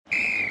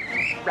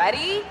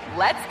Ready?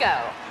 Let's go.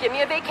 Give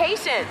me a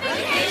vacation.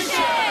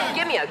 Vacation!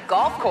 Give me a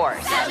golf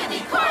course. 70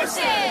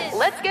 courses!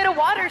 Let's get a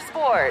water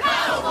sport.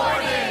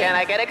 Paddleboarding! Can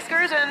I get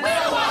excursions?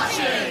 Whale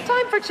watching!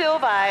 Time for chill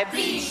vibes.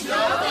 Beach yoga!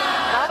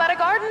 How about a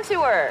garden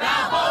tour?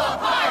 Balboa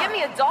Park! Give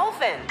me a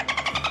dolphin.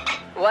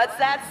 What's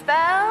that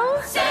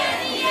spell?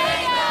 San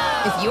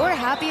Diego! If you're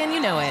happy and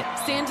you know it,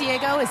 San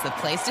Diego is the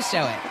place to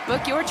show it.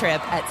 Book your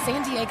trip at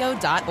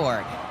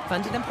sandiego.org.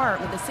 Funded in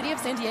part with the City of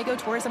San Diego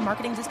Tourism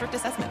Marketing District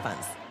Assessment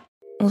Funds.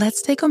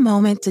 Let's take a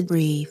moment to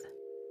breathe.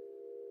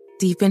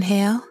 Deep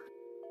inhale.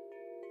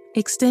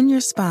 Extend your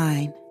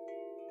spine.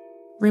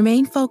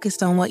 Remain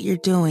focused on what you're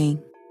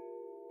doing.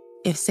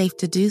 If safe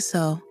to do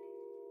so,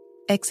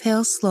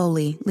 exhale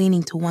slowly,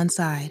 leaning to one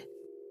side.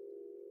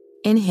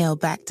 Inhale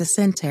back to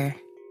center.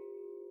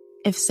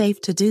 If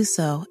safe to do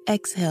so,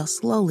 exhale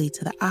slowly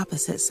to the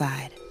opposite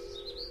side.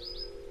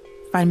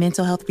 Find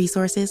mental health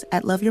resources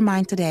at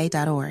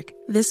loveyourmindtoday.org.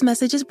 This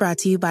message is brought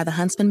to you by the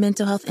Huntsman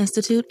Mental Health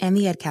Institute and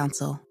the Ad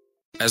Council.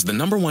 As the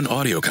 #1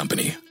 audio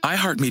company,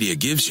 iHeartMedia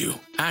gives you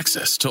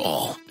access to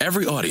all.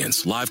 Every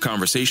audience, live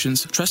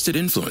conversations, trusted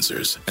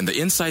influencers, and the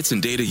insights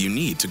and data you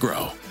need to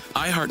grow.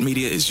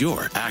 iHeartMedia is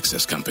your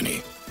access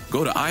company.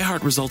 Go to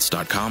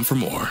iHeartResults.com for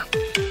more.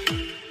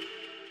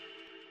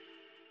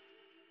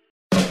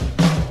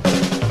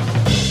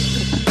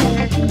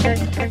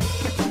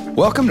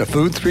 Welcome to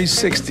Food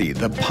 360,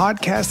 the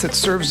podcast that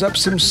serves up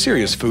some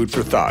serious food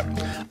for thought.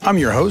 I'm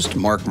your host,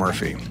 Mark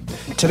Murphy.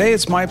 Today,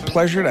 it's my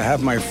pleasure to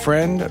have my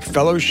friend,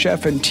 fellow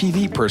chef and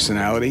TV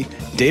personality,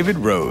 David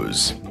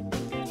Rose.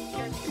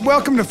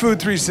 Welcome to Food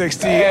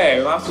 360.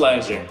 Hey, my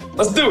pleasure.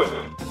 Let's do it.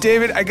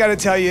 David, I got to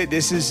tell you,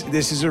 this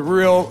is a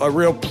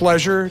real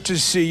pleasure to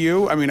see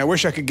you. I mean, I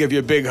wish I could give you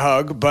a big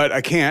hug, but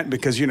I can't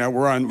because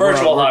we're on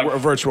a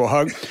virtual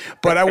hug.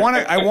 But I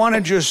want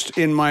to just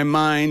in my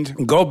mind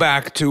go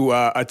back to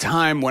a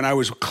time when I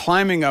was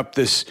hiking up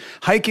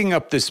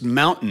this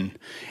mountain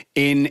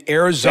in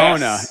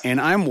Arizona, yes.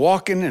 And I'm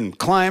walking and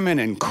climbing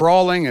and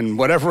crawling and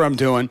whatever I'm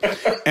doing,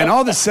 and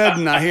all of a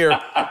sudden I hear,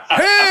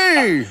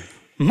 "Hey,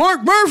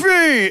 Mark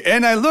Murphy!"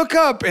 And I look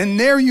up, and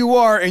there you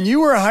are, and you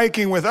were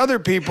hiking with other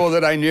people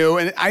that I knew,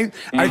 and I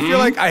feel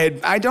like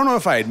I don't know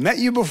if I had met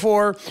you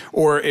before,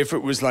 or if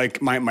it was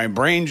like my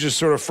brain just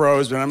sort of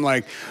froze, but I'm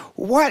like,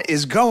 what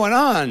is going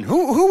on?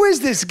 Who is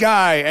this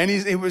guy? And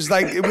it was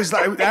like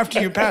after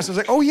you passed, I was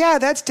like, oh yeah,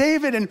 that's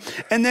David.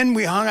 And then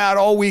we hung out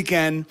all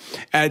weekend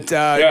at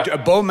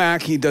Bo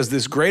Mac. He does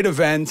this great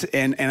event,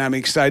 and I'm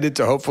excited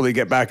to hopefully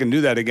get back and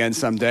do that again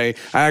someday.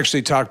 I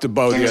actually talked to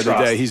Bo the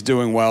other day. He's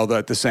doing well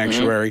at the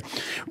Sanctuary.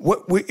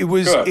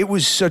 It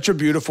was such a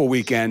beautiful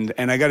weekend,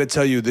 and I got to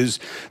tell you, there's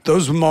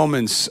those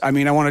moments. I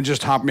mean, I want to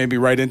just hop maybe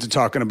right into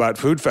talking about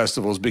food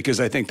festivals, because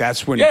I think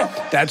that's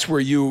where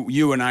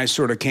you and I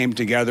sort of came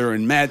together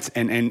and met,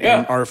 and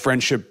our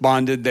friendship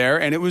bonded there,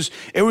 and it was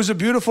a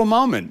beautiful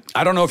moment.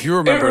 I don't know if you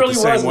remember it the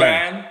same way.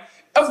 Man.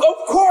 Of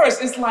course,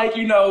 it's like,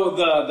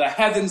 the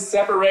heavens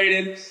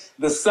separated,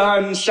 the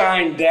sun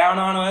shined down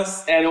on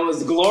us, and it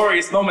was a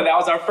glorious moment. That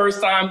was our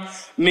first time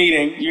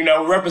meeting,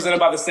 represented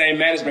by the same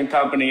management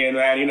company. And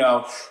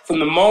man, from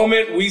the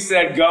moment we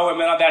said go and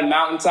met on that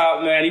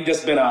mountaintop, man, he's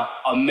just been an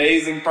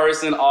amazing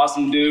person,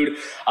 awesome dude,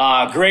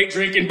 great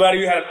drinking buddy.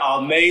 We had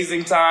an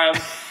amazing time,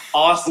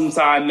 awesome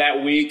time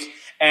that week.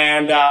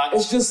 And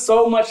it's just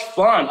so much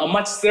fun, a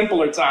much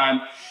simpler time,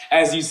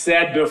 as you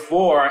said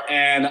before.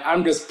 And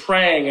I'm just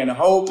praying and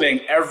hoping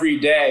every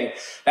day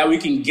that we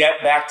can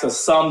get back to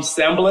some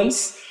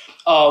semblance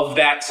of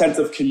that sense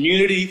of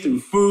community through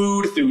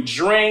food, through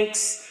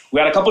drinks. We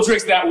had a couple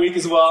drinks that week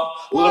as well,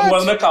 a little more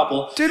than a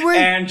couple. Did we?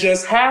 And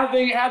just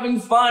having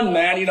fun,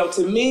 man.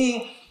 To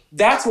me,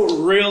 that's what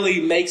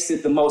really makes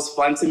it the most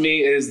fun to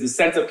me, is the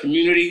sense of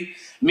community,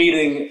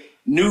 meeting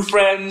new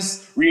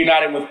friends,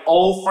 reuniting with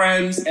old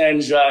friends,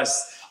 and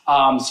just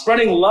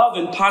spreading love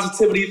and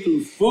positivity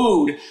through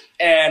food.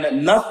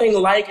 And nothing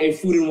like a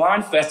food and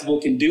wine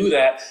festival can do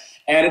that.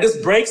 And it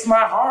just breaks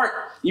my heart.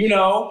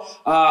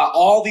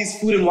 All these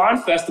food and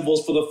wine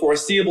festivals for the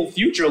foreseeable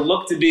future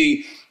look to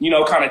be,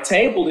 kind of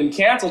tabled and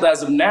canceled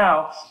as of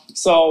now.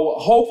 So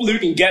hopefully we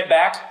can get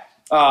back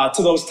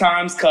to those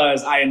times,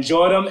 because I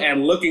enjoyed them,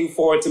 and looking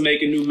forward to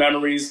making new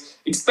memories,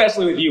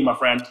 especially with you, my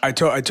friend. I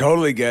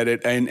totally get it.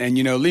 And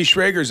Lee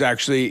Schrager's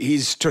actually,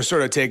 he's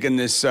sort of taken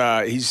this,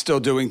 he's still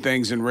doing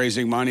things and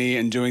raising money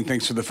and doing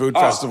things for the food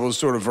festivals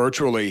sort of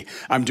virtually.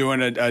 I'm doing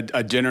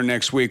a dinner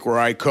next week where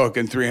I cook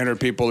and 300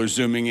 people are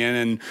Zooming in,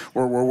 and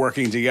we're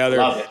working together.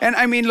 Love it. And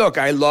I mean, look,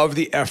 I love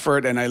the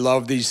effort and I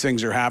love these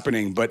things are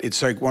happening, but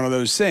it's like one of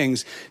those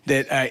things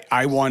that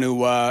I want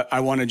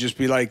to just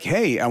be like,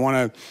 hey, I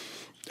want to,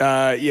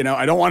 I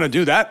don't want to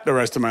do that the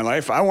rest of my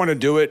life. I want to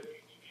do it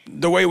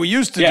the way we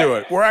used to do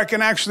it, where I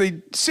can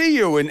actually see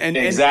you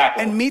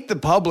and meet the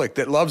public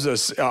that loves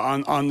us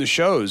on the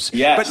shows.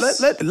 Yes.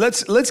 But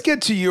let's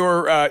get to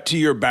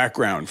your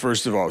background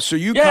first of all. So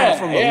you come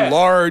from a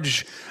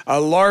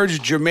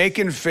large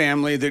Jamaican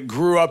family that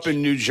grew up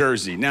in New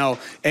Jersey. Now,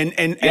 and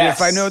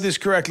if I know this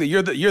correctly,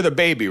 you're the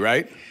baby,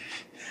 right?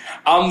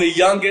 I'm the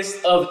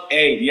youngest of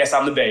 8. Yes,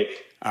 I'm the baby.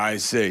 I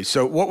see.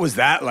 So what was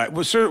that like?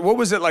 What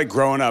was it like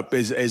growing up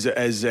as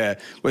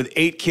with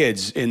 8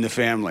 kids in the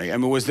family? I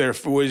mean,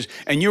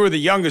 and you were the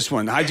youngest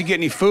one. How'd you get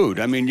any food?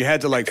 I mean, you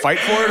had to like fight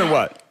for it or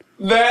what?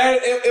 Man,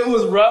 it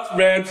was rough,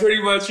 man.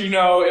 Pretty much,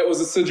 it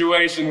was a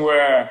situation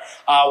where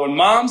when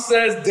mom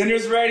says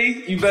dinner's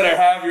ready, you better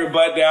have your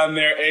butt down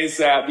there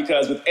ASAP,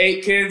 because with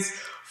 8 kids,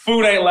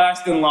 food ain't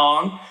lasting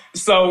long.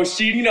 So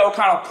she'd,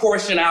 kind of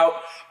portion out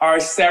our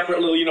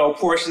separate little,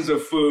 portions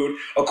of food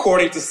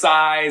according to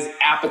size,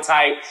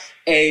 appetite,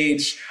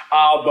 age.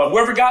 But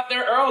whoever got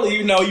there early,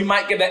 you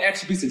might get that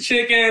extra piece of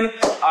chicken,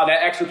 that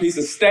extra piece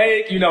of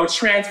steak,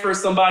 transfer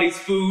somebody's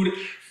food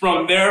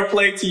from their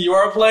plate to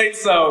your plate.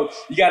 So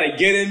you got to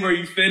get in where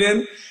you fit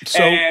in. So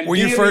were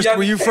you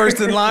first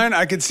in line?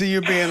 I could see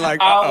you being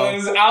like, I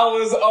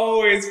was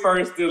always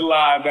first in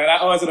line, man.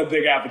 I wasn't a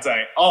big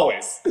appetite,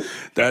 always.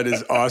 That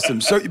is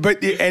awesome. So,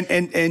 but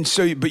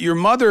your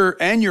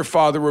mother and your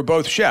father were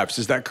both chefs.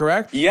 Is that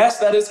correct? Yes,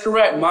 that is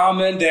correct.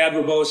 Mom and dad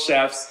were both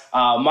chefs.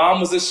 Mom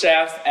was a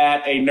chef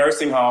at a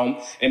nursing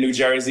home in New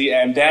Jersey,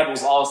 and dad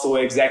was also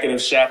an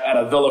executive chef at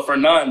a villa for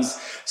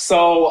nuns.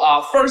 So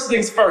first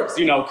things first,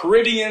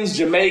 Caribbeans,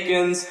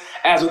 Jamaicans,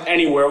 as with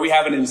anywhere, we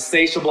have an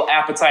insatiable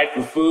appetite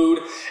for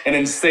food, an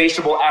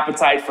insatiable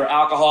appetite for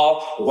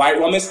alcohol, white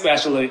rum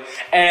especially,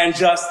 and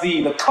just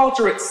the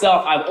culture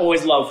itself. I've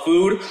always loved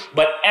food,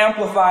 but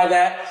amplify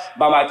that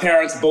by my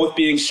parents both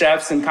being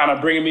chefs and kind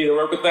of bringing me to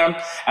work with them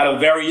at a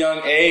very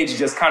young age,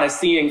 just kind of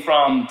seeing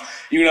from,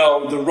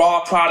 the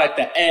raw product,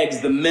 the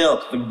eggs, the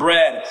milk, the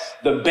bread,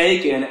 the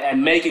bacon,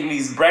 and making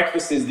these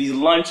breakfasts, these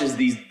lunches,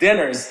 these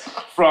dinners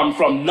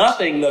from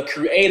nothing, the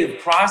creative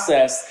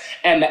process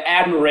and the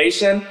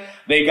admiration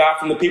they got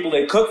from the people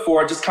they cook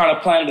for just kind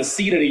of planted a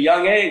seed at a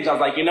young age. I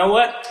was like, you know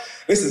what?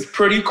 This is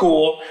pretty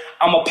cool.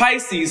 I'm a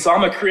Pisces, so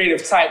I'm a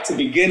creative type to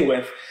begin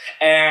with.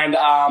 And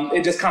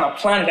it just kind of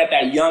planted at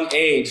that young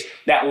age,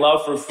 that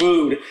love for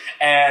food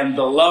and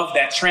the love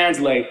that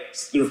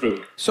translates through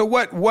food. So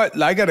what,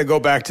 I got to go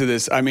back to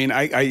this. I mean,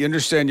 I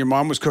understand your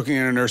mom was cooking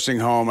in a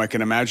nursing home. I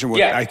can imagine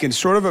I can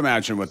sort of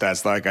imagine what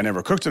that's like. I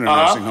never cooked in a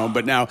nursing home,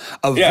 but now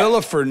a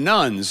villa for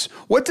nuns.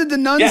 What did the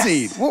nuns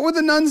eat? What were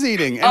the nuns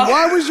eating? And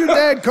why was your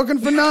dad cooking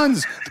for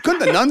nuns? Couldn't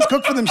the nuns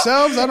cook for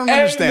themselves? I don't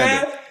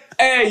understand it.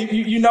 Hey,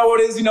 you know what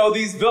it is?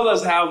 These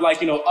villas have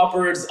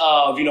upwards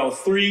of,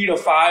 300 to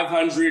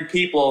 500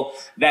 people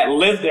that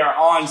live there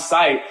on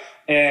site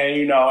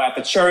and, at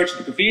the church,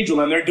 the cathedral,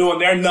 and they're doing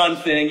their nun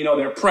thing.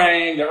 They're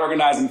praying, they're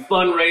organizing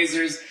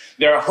fundraisers,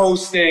 they're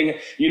hosting,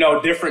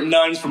 different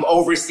nuns from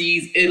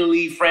overseas,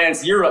 Italy,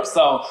 France, Europe.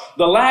 So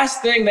the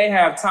last thing they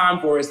have time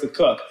for is to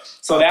cook.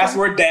 So that's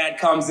where dad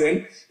comes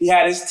in. He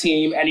had his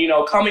team and,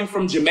 coming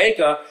from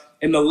Jamaica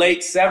in the late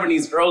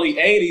 70s, early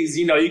 80s,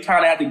 you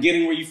kind of had to get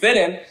in where you fit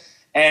in.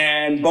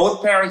 And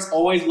both parents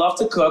always loved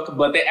to cook,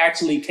 but they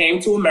actually came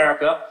to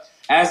America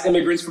as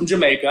immigrants from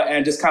Jamaica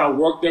and just kind of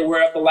worked their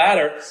way up the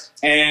ladder.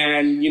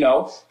 And,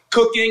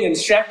 cooking and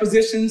chef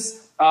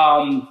positions,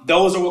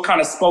 those are what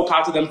kind of spoke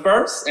out to them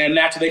first, and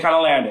that's where they kind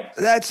of landed.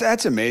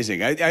 That's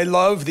amazing. I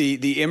love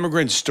the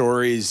immigrant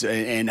stories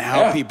and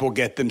how people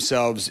get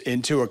themselves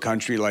into a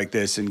country like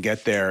this and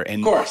get there.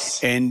 And, of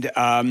course. And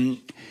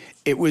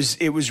it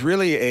was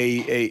really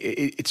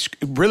it's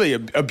really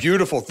a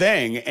beautiful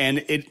thing, and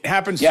it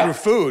happens through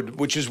food,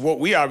 which is what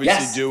we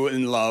obviously do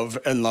and love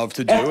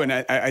to do, and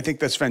I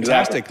think that's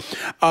fantastic.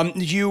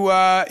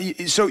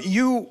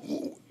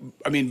 Exactly.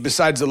 I mean,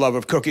 besides the love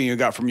of cooking you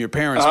got from your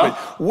parents, but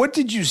what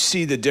did you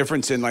see the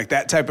difference in, like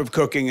that type of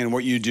cooking and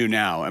what you do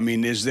now? I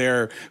mean, you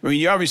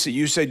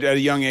said at a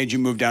young age you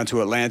moved down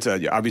to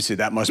Atlanta. Obviously,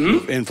 that must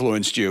have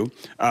influenced you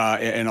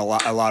in a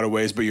lot of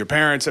ways. But your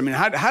parents, I mean,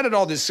 how did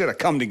all this sort of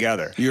come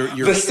together?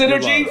 The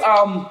synergy,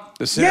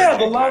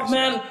 the love,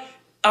 man.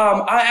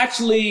 I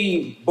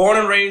actually born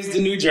and raised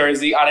in New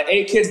Jersey. Out of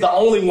 8 kids, the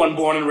only one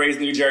born and raised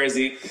in New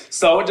Jersey.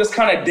 So it just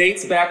kind of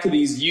dates back to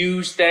these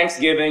huge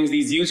Thanksgivings,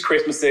 these huge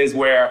Christmases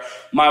where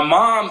my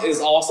mom is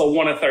also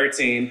one of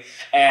 13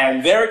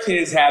 and their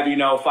kids have,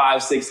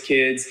 5, 6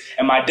 kids.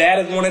 And my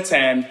dad is one of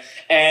 10.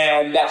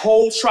 And that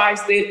whole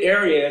tri-state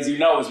area, as you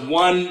know, is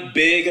one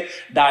big,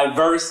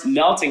 diverse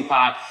melting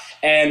pot.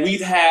 And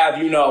we've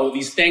had,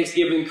 these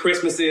Thanksgiving,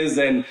 Christmases,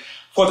 and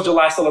 4th of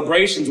July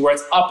celebrations where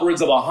it's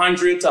upwards of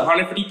 100 to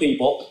 150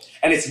 people.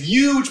 And it's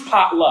huge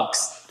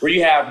potlucks where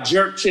you have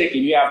jerk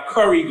chicken, you have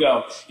curry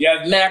goat, you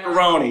have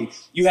macaroni,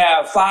 you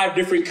have 5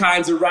 different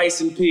kinds of rice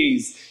and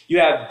peas, you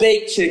have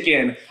baked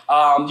chicken,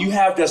 you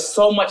have just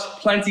so much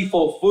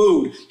plentiful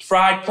food,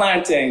 fried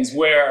plantains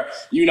where,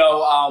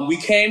 we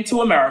came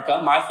to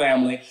America, my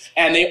family,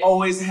 and they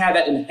always had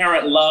that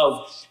inherent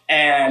love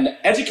and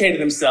educated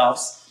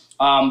themselves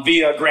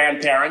via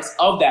grandparents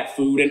of that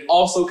food, and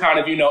also kind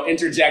of,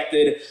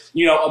 interjected,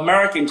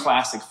 American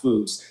classic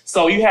foods.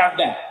 So you have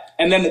that.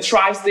 And then the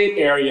tri-state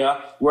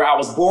area where I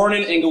was born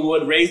in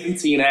Inglewood, raised in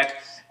Teaneck,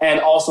 and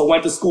also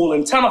went to school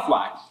in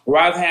Tenafly,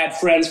 where I've had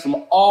friends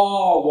from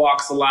all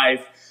walks of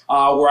life,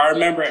 where I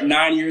remember at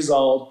 9 years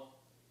old,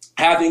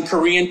 having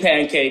Korean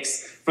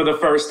pancakes for the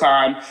first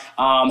time,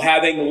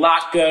 having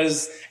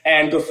latkes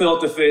and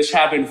gefilte fish,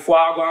 having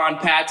foie gras and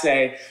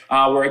pate,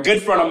 where a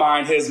good friend of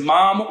mine, his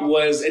mom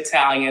was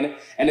Italian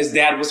and his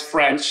dad was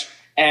French,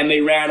 and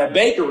they ran a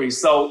bakery.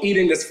 So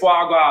eating this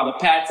foie gras, the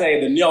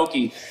pate, the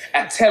gnocchi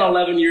at 10,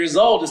 11 years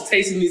old, just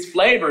tasting these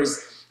flavors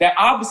that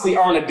obviously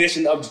aren't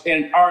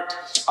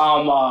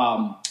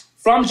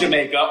from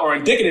Jamaica or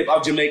indicative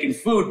of Jamaican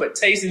food, but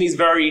tasting these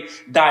very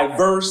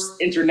diverse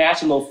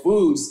international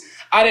foods.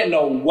 I didn't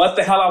know what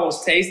the hell I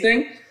was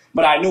tasting,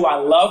 but I knew I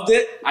loved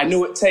it. I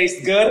knew it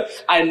tasted good.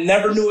 I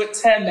never knew at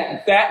 10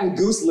 that fat and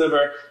goose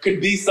liver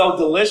could be so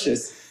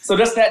delicious. So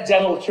just that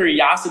general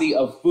curiosity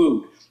of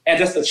food and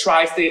just the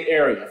tri-state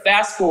area.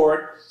 Fast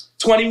forward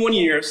 21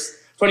 years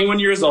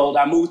old,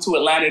 I moved to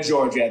Atlanta,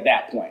 Georgia at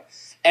that point.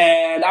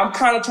 And I'm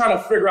kind of trying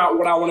to figure out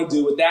what I want to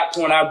do. At that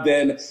point, I've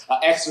been an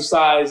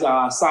exercise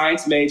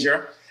science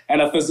major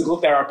and a physical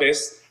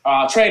therapist,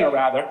 trainer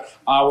rather,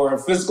 where a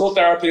physical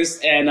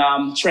therapist and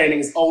training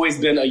has always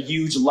been a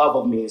huge love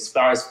of me as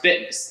far as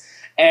fitness.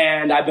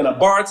 And I've been a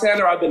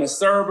bartender, I've been a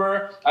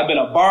server, I've been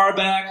a bar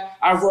back.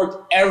 I've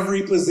worked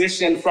every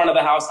position in front of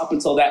the house up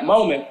until that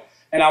moment.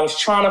 And I was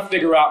trying to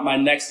figure out my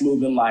next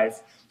move in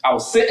life. I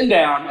was sitting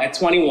down at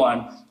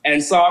 21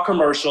 and saw a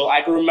commercial.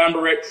 I can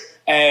remember it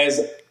as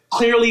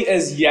clearly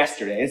as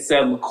yesterday. It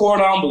said, Le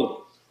Cordon Bleu,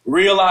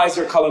 realize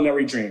your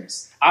culinary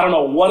dreams. I don't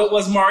know what it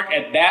was, Mark,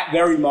 at that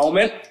very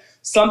moment.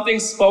 Something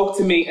spoke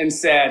to me and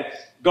said,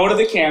 go to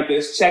the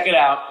campus, check it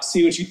out,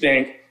 see what you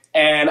think.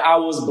 And I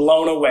was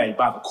blown away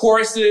by the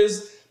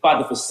courses, by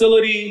the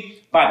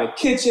facility, by the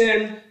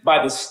kitchen,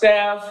 by the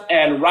staff.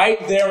 And right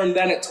there and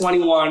then at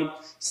 21,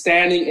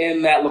 standing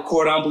in that Le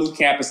Cordon Bleu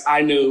campus,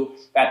 I knew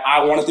that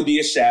I wanted to be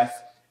a chef.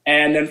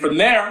 And then from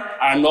there,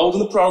 I enrolled in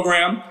the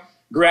program,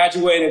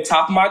 graduated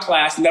top of my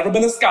class, never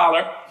been a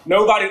scholar.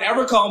 Nobody had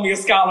ever called me a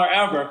scholar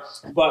ever,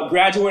 but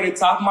graduated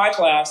top of my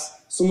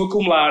class, summa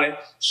cum laude,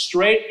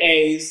 straight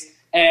A's.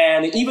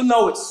 And even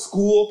though it's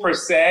school per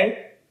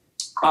se,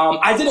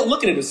 I didn't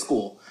look at it as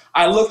school.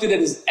 I looked at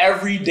it as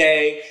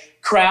everyday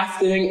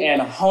crafting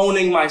and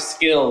honing my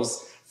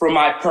skills for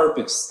my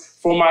purpose,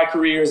 for my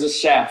career as a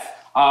chef,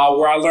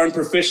 where I learned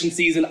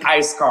proficiencies in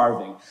ice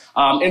carving,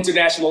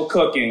 international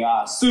cooking,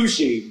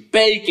 sushi,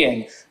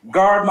 baking,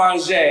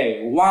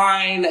 garde-manger,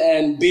 wine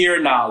and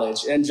beer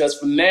knowledge. And just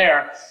from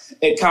there,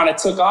 it kind of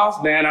took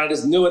off, man. I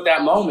just knew at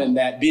that moment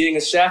that being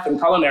a chef in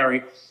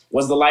culinary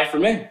was the life for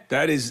me.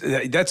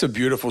 That's a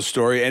beautiful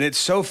story. And it's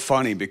so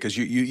funny because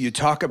you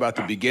talk about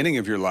the beginning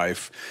of your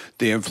life,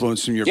 the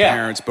influence from your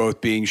parents, both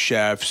being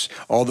chefs,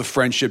 all the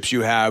friendships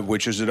you have,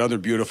 which is another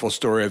beautiful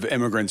story of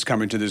immigrants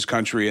coming to this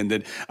country. And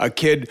that a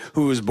kid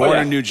who was born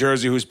in New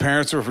Jersey, whose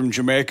parents were from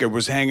Jamaica,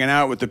 was hanging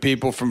out with the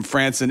people from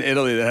France and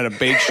Italy that had a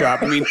bake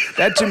shop. I mean,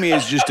 that to me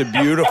is just a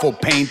beautiful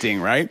painting,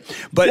 right?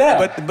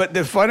 But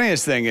the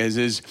funniest thing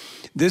is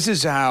this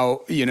is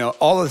how,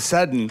 all of a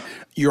sudden,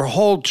 your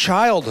whole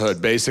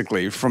childhood,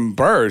 basically, from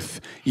birth,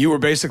 you were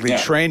basically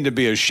trained to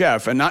be a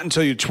chef. And not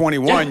until you're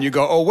 21, you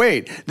go, oh,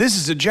 wait, this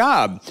is a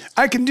job.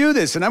 I can do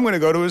this, and I'm going to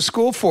go to a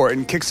school for it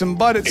and kick some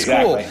butt at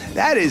school.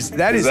 That is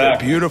a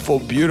beautiful,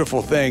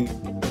 beautiful thing.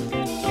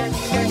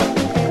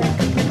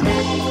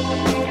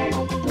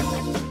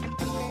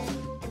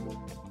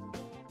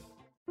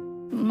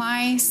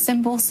 My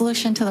simple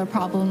solution to the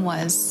problem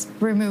was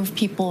remove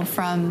people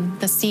from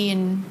the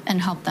scene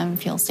and help them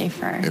feel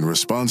safer. In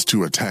response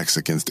to attacks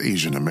against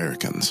Asian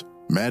Americans,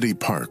 Maddie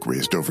Park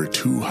raised over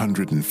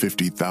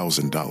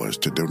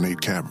 $250,000 to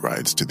donate cab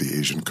rides to the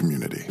Asian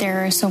community.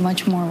 There is so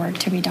much more work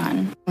to be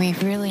done. We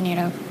really need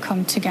to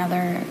come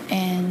together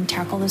and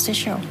tackle this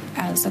issue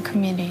as a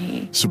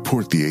community.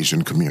 Support the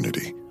Asian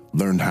community.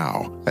 Learn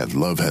how at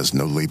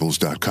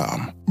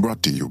lovehasnolabels.com.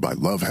 Brought to you by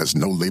Love Has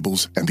No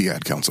Labels and the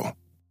Ad Council.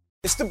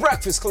 It's The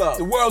Breakfast Club,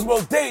 the world's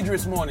most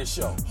dangerous morning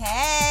show.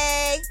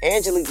 Hey!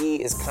 Angela Yee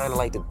is kind of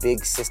like the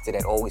big sister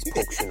that always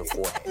pokes you in the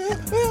forehead.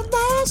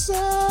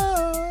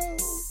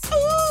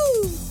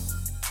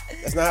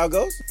 That's not how it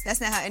goes? That's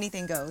not how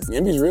anything goes.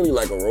 Yemi's really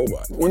like a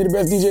robot. One of the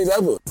best DJs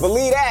ever.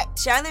 Believe that.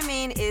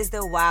 Charlamagne is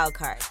the wild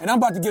card. And I'm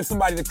about to give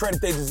somebody the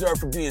credit they deserve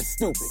for being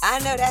stupid. I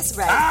know that's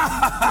right.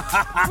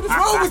 What is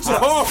wrong with you?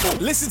 Oh.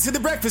 Listen to The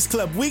Breakfast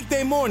Club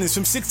weekday mornings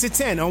from 6 to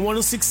 10 on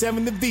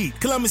 106.7 The Beat.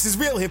 Columbus's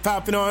real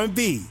hip-hop and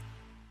R&B.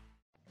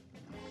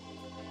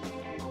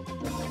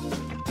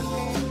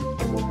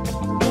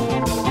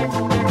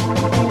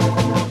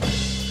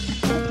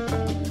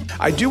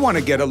 I do want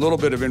to get a little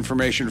bit of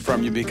information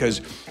from you because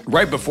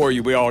right before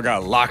we all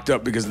got locked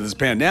up because of this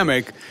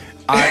pandemic,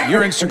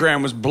 your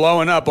Instagram was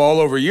blowing up all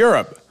over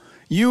Europe.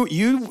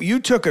 You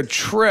took a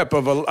trip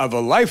of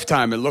a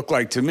lifetime, it looked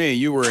like to me.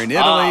 You were in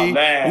Italy.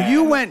 Oh,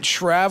 you went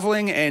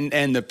traveling,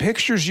 and the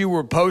pictures you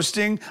were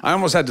posting, I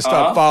almost had to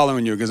stop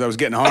following you because I was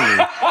getting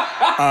hungry.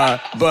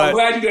 But I'm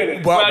glad you did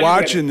it.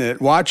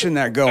 Watching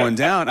that going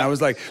down, I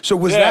was like, so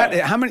was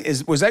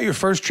that your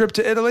first trip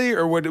to Italy,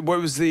 or what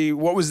is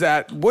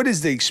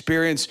the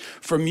experience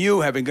from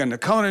you having gone to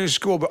culinary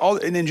school,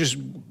 and then just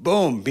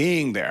boom,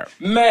 being there?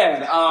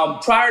 Man,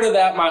 prior to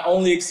that, my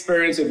only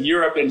experience with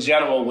Europe in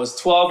general was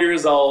 12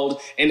 years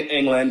old in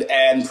England,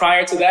 and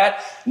prior to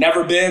that,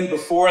 never been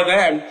before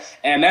then,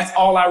 and that's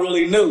all I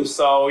really knew.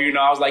 So,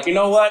 I was like, you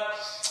know what?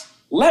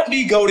 Let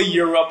me go to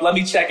Europe. Let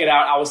me check it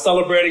out. I was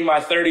celebrating my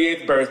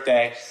 38th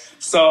birthday.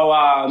 So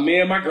me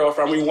and my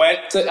girlfriend, we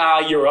went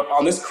to Europe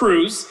on this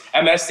cruise,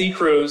 MSC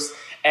cruise,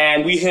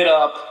 and we hit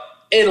up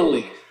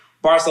Italy,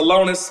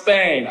 Barcelona,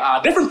 Spain,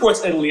 different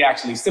ports of Italy,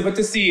 actually,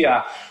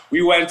 Civitavecchia.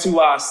 We went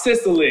to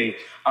Sicily.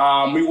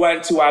 We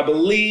went to, I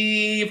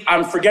believe,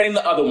 I'm forgetting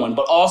the other one,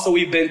 but also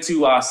we've been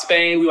to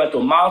Spain. We went to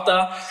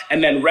Malta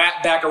and then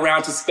wrapped back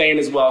around to Spain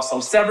as well.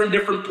 So 7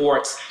 different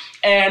ports.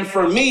 And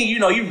for me, you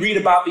read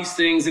about these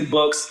things in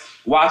books,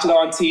 watch it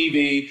on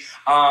TV,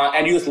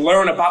 and you just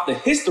learn about the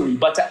history.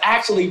 But to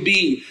actually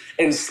be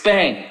in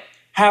Spain,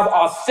 have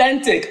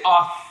authentic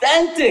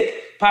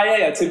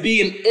paella, to be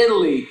in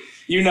Italy,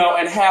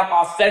 and have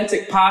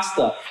authentic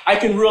pasta, I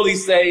can really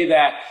say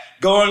that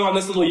going on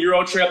this little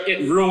Euro trip,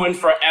 it ruined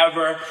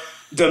forever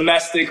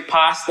domestic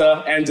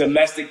pasta and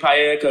domestic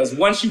paella, because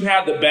once you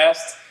have the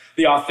best,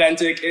 the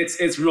authentic,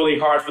 it's really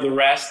hard for the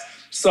rest.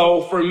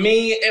 So for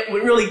me, it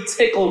really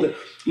tickled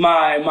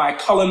my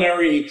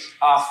culinary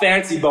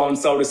fancy bone,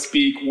 so to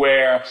speak,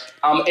 where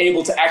I'm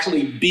able to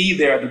actually be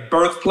there, the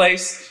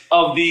birthplace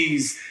of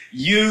these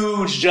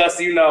huge,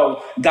 just,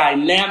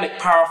 dynamic,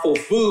 powerful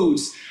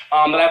foods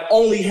that I've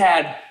only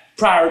had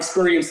prior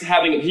experience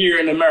having it here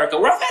in America,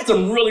 where I've had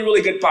some really,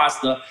 really good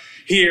pasta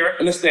here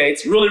in the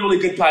States, really, really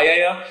good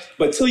paella,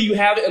 but till you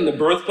have it in the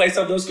birthplace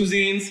of those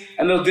cuisines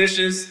and those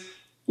dishes,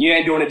 you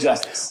ain't doing it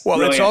justice. Well,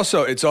 really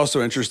it's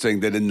also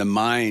interesting that in the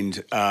mind,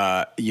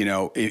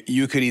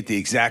 you could eat the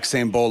exact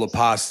same bowl of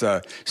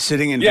pasta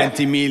sitting in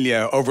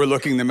Ventimiglia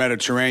overlooking the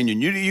Mediterranean.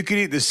 You could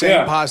eat the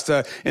same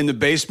pasta in the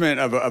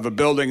basement of a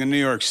building in New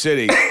York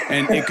City,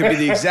 and it could be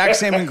the exact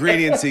same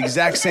ingredients, the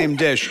exact same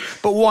dish,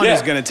 but one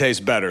is going to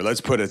taste better.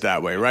 Let's put it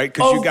that way, right?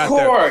 Because you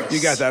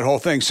got that whole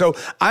thing. So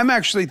I'm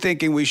actually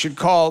thinking we should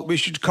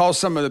call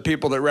some of the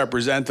people that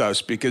represent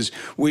us, because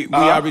we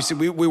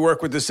obviously we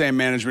work with the same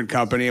management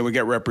company and we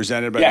get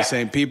represented by the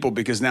same people,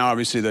 because now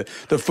obviously the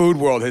food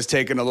world has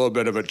taken a little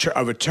bit of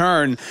a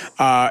turn,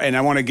 and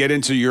I want to get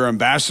into your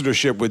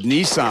ambassadorship with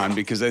Nissan,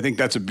 because I think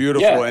that's a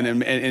beautiful and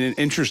an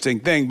interesting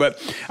thing. But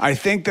I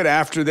think that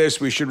after this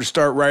we should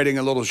start writing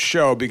a little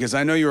show, because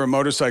I know you're a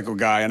motorcycle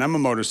guy and I'm a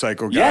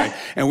motorcycle guy,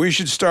 and we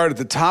should start at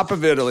the top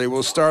of Italy.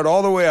 We'll start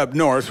all the way up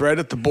north, right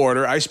at the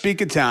border. I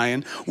speak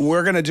Italian.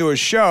 We're going to do a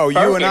show,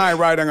 you and I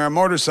riding our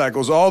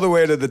motorcycles all the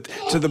way to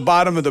the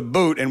bottom of the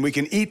boot, and we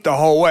can eat the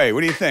whole way.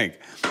 What do you think?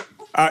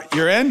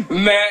 You're in?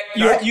 Man,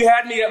 you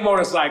had me at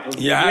motorcycles.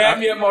 Yeah, you had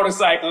me at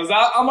motorcycles.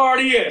 I'm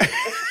already in.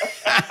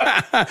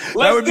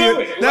 That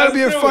would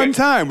be a fun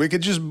time. We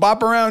could just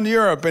bop around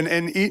Europe and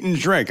eat and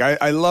drink.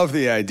 I love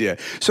the idea.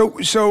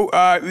 So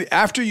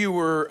after you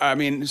were,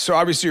 so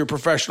obviously your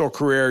professional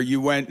career, you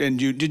went and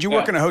did you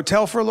work in a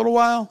hotel for a little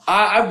while?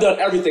 I've done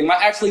everything.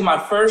 My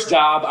first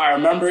job, I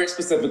remember it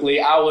specifically.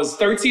 I was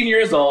 13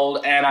 years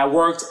old and I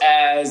worked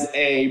as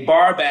a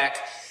barback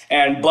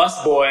and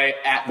busboy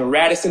at the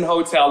Radisson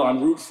Hotel on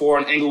Route 4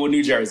 in Englewood,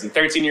 New Jersey,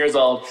 13 years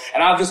old.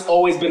 And I've just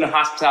always been in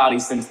hospitality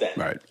since then.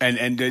 Right.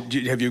 And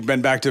have you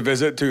been back to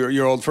visit to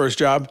your old first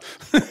job?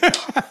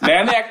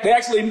 Man, they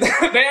actually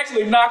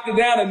knocked it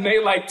down and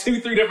made like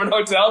 2-3 different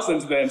hotels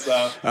since then. So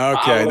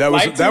okay,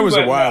 that was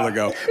a while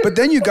ago. But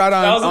then you got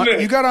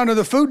onto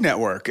the Food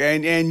Network,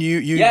 and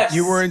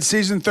you were in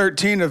season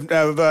 13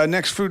 of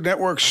Next Food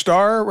Network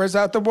Star. Was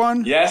that the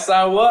one? Yes,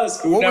 I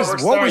was. What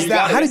was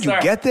that? How did you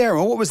get there?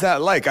 And what was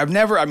that like?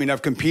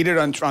 I've competed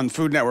on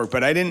Food Network,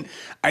 but I didn't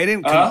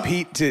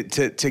compete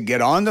to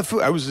get on the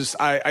food.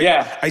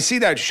 I see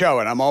that show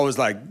and I'm always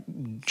like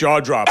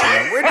jaw dropping.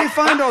 Where do you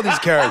find all these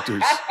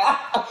characters?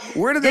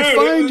 Where did they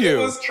find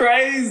you? It was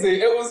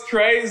crazy. It was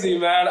crazy,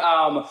 man.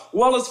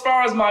 Well, as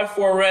far as my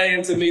foray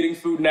into meeting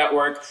Food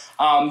Network,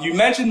 you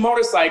mentioned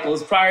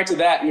motorcycles. Prior to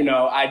that,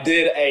 I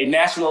did a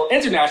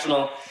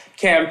international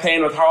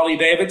campaign with Harley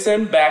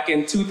Davidson back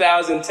in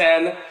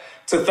 2010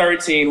 to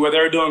 13, where they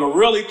were doing a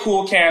really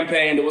cool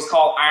campaign that was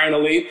called Iron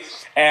Elite,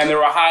 and they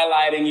were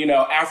highlighting,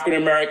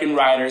 African-American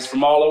riders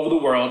from all over the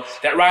world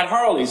that ride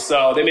Harleys.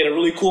 So they made a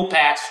really cool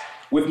patch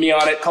with me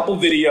on it, a couple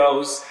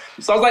videos.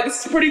 So I was like,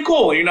 this is pretty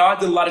cool. I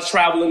did a lot of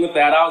traveling with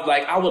that. I was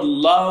like, I would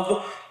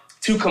love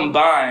to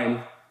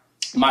combine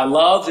my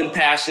love and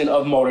passion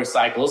of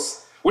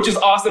motorcycles, which is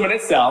awesome in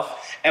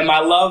itself, and my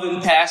love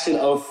and passion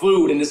of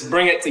food, and just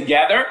bring it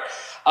together.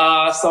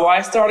 So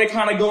I started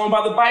kind of going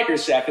by the biker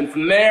chef. And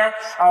from there,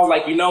 I was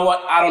like, you know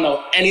what? I don't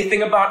know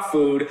anything about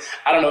food.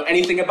 I don't know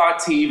anything about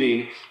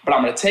TV, but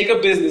I'm going to take a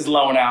business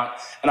loan out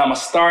and I'm going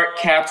to start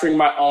capturing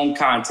my own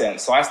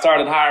content. So I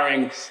started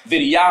hiring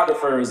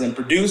videographers and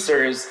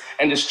producers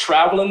and just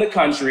traveling the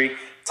country,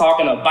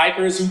 talking to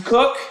bikers who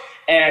cook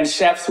and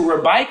chefs who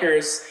were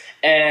bikers,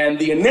 And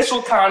the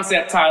initial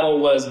concept title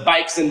was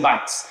Bikes and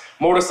Bites,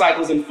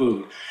 Motorcycles and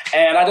Food.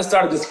 And I just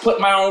started just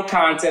putting my own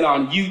content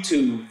on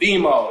YouTube,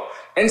 Vimeo,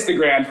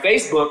 Instagram,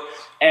 Facebook.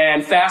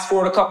 And fast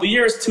forward a couple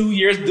years, 2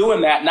 years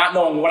doing that, not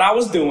knowing what I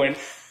was doing,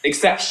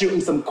 except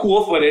shooting some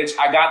cool footage.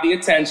 I got the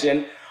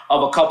attention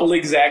of a couple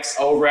execs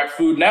over at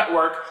Food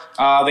Network.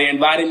 They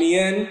invited me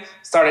in,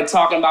 started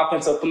talking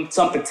about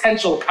some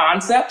potential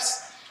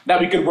concepts that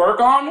we could work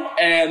on.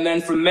 And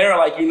then from there,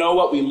 like, you know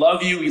what, we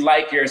love you. We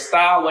like your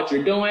style, what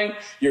you're doing.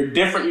 You're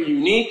different, you're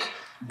unique,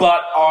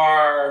 but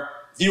our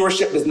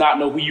viewership does not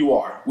know who you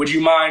are. Would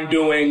you mind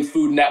doing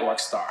Food Network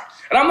Star?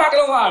 And I'm not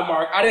going to lie,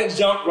 Mark, I didn't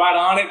jump right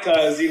on it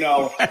because, you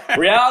know,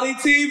 reality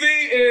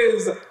TV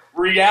is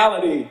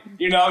reality,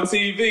 you know,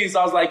 TV. So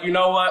I was like, you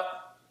know what?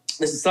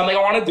 This is something I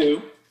want to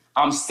do.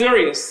 I'm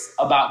serious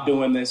about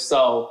doing this,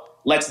 so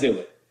let's do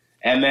it.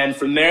 And then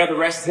from there, the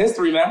rest is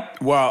history, man.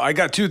 Well, I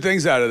got two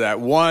things out of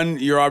that. One,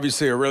 you're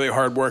obviously a really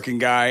hardworking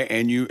guy,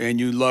 and you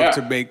love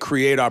to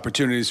create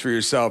opportunities for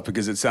yourself,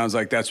 because it sounds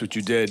like that's what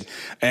you did.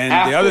 And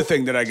the other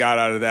thing that I got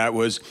out of that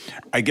was,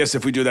 I guess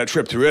if we do that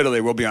trip through Italy,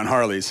 we'll be on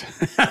Harleys.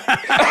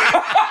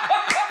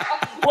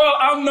 Well,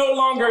 I'm no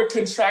longer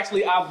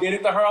contractually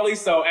obligated to Harley,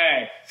 so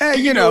hey,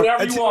 you know, do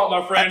whatever you want,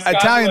 my friend.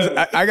 Italians,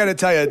 I got to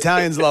tell you,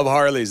 Italians love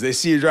Harleys. They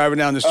see you driving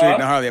down the street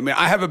in a Harley. I mean,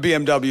 I have a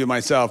BMW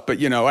myself, but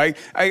you know, I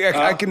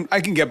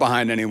can get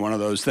behind any one of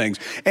those things.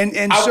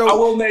 And so I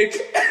will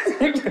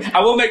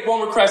make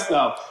one request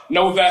though: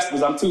 no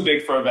Vespas. I'm too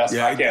big for a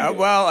Vespa. Yeah,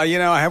 well, you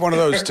know, I have one of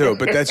those too,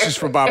 but that's just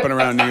for bopping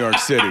around New York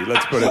City.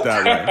 Let's put it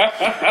that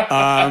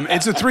way.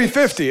 It's a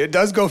 350. It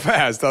does go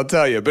fast, I'll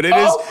tell you, but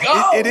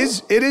it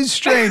is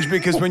strange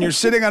because when you're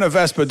sitting on a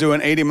Vespa doing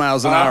 80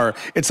 miles an hour,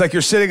 it's like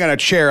you're sitting on a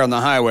chair on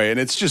the highway, and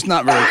it's just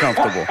not very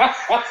comfortable.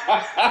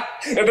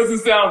 It doesn't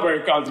sound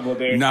very comfortable,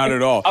 dude. Not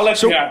at all. I'll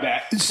let you have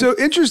that. So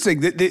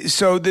interesting.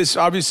 So this,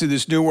 obviously,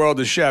 this new world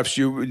of chefs,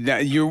 you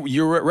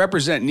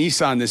represent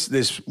Nissan,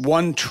 this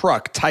one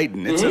truck,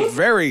 Titan. It's a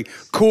very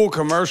cool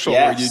commercial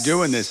where you're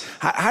doing this.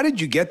 How did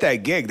you get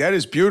that gig? That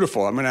is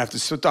beautiful. I'm going to have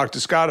to talk to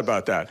Scott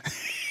about that.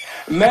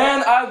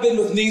 Man, I've been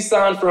with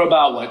Nissan for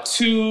about,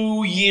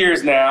 2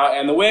 years now.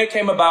 And the way it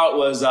came about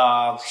was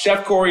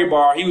Chef Corey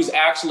Barr. He was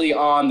actually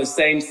on the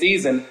same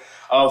season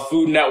of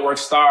Food Network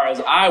Star as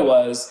I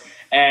was.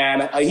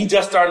 And he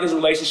just started his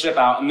relationship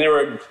out. And they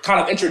were kind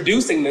of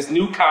introducing this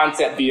new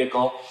concept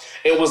vehicle.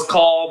 It was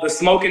called the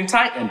Smokin'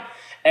 Titan.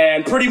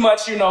 And pretty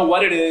much, you know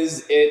what it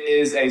is. It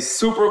is a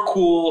super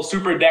cool,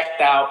 super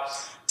decked out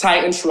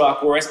Titan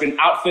truck where it's been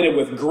outfitted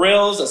with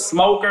grills, a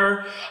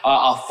smoker,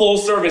 a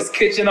full-service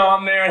kitchen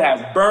on there. It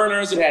has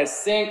burners, it has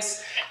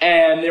sinks,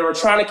 and they were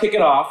trying to kick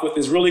it off with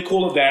this really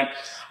cool event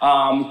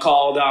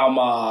called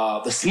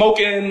the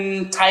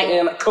Smokin'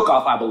 Titan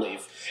Cook-Off, I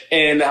believe,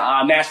 in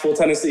Nashville,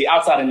 Tennessee,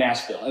 outside of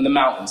Nashville, in the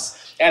mountains.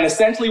 And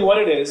essentially what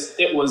it is,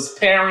 it was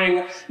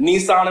pairing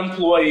Nissan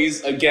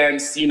employees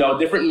against, you know,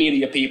 different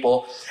media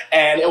people.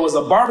 And it was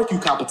a barbecue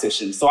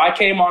competition. So I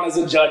came on as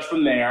a judge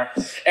from there.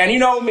 And you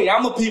know me,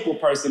 I'm a people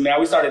person, man.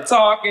 We started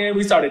talking,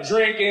 we started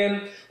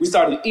drinking, we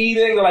started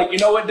eating. They're like, you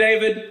know what,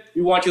 David?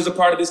 We want you as a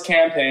part of this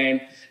campaign.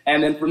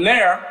 And then from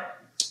there,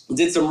 we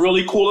did some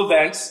really cool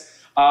events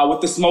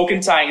with the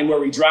Smokin' Titan, where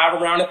we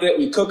drive around with it,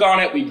 we cook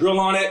on it, we grill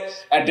on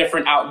it at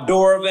different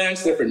outdoor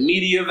events, different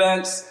media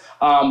events.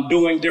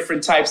 Doing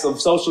different types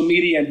of social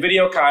media and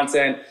video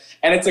content,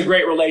 and it's a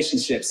great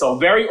relationship. So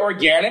very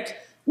organic,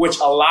 which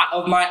a lot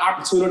of my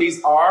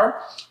opportunities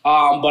are,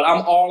 but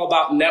I'm all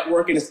about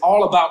networking. It's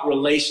all about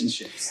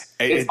relationships.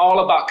 It's all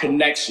about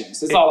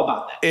connections. It's all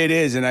about that. It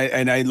is, and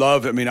I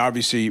love. I mean,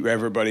 obviously,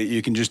 everybody,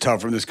 you can just tell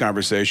from this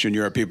conversation,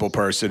 you're a people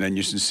person, and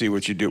you can see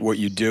what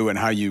you do, and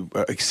how you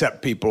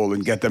accept people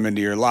and get them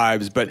into your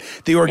lives. But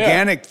the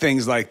organic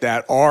things like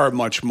that are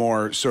much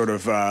more sort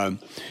of,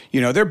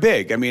 they're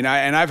big. I mean,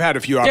 I've had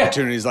a few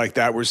opportunities like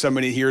that where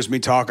somebody hears me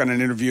talk on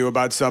an interview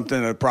about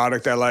something, a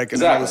product I like,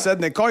 and then all of a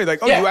sudden they call you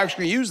like, oh, you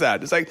actually use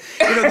that. It's like,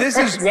 this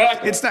is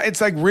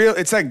it's like real.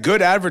 It's like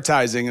good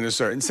advertising in a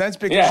certain sense,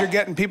 because you're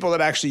getting people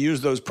that actually use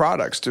those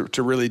products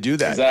to really do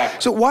that.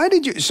 Exactly. So why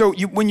did you? So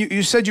when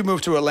you said you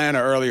moved to Atlanta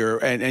earlier,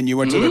 and you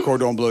went to the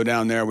Cordon Bleu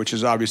down there, which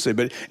is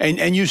obviously,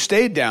 and you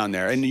stayed down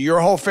there, and your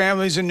whole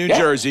family's in New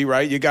Jersey,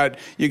 right? You got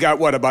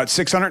what, about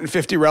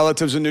 650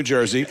 relatives in New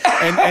Jersey,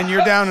 and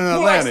you're down in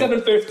Atlanta. Like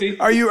 750.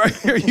 Are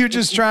you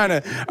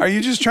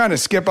just trying to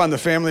skip on the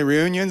family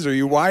reunions, or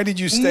why did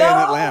you stay in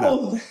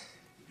Atlanta?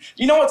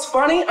 You know what's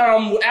funny?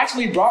 What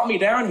actually brought me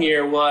down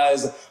here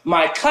was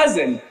my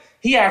cousin.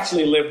 He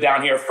actually lived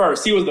down here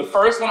first. He was the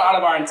first one out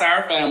of our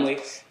entire family,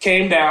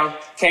 came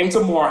to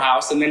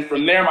Morehouse, and then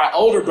from there, my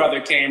older brother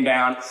came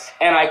down,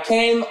 and I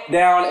came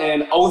down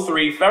in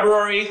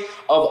February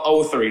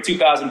of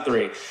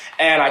 2003.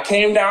 And I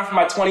came down for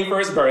my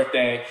 21st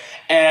birthday,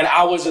 and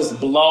I was just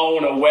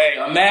blown away.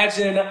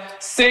 Imagine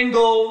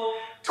single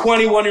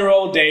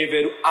 21-year-old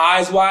David,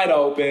 eyes wide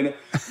open,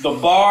 the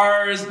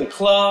bars, the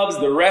clubs,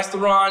 the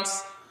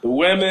restaurants, the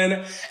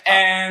women,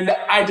 and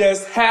I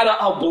just had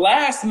a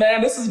blast,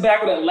 man. This is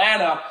back in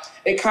Atlanta.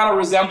 It kind of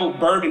resembled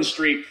Bourbon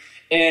Street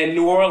in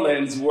New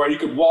Orleans where you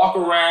could walk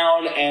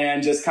around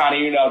and just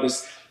kind of,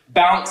 just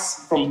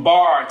bounce from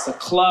bar to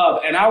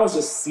club. And I was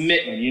just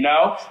smitten,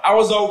 I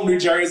was over New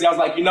Jersey. I was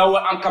like, you know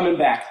what? I'm coming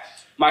back.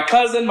 My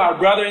cousin, my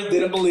brothers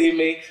didn't believe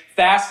me.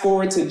 Fast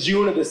forward to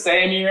June of the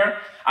same year.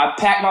 I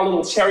packed my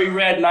little cherry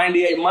red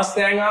 98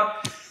 Mustang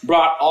up,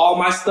 brought all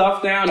my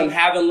stuff down, and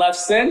haven't left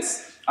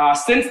since.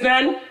 Since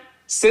then,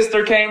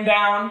 sister came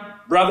down,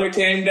 brother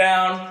came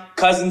down,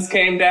 cousins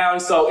came down.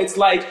 So it's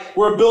like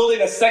we're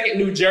building a second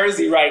New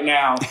Jersey right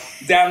now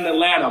down in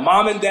Atlanta.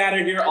 Mom and dad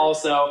are here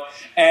also.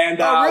 And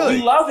really?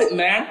 We love it,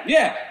 man.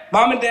 Yeah,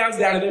 mom and dad's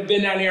down here. They've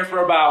been down here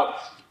for about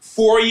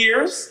 4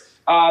 years.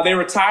 They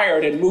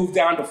retired and moved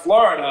down to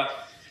Florida.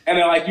 And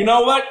they're like, you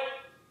know what?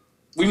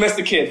 We miss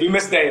the kids. We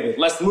miss David.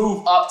 Let's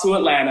move up to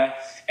Atlanta.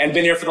 And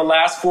been here for the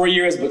last 4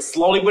 years. But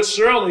slowly but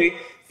surely,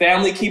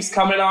 family keeps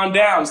coming on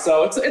down.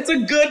 So it's a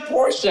good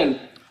portion.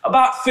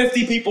 About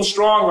 50 people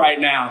strong right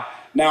now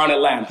in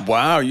Atlanta.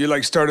 Wow,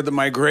 you started the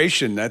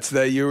migration. That's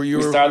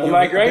you started the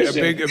migration.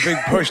 A big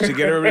push to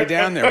get everybody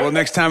down there. Well,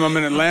 next time I'm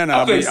in Atlanta,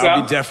 I'll be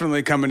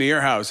definitely coming to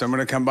your house. I'm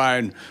going to come by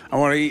and I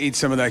want to eat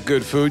some of that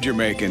good food you're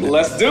making.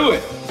 Let's do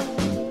it.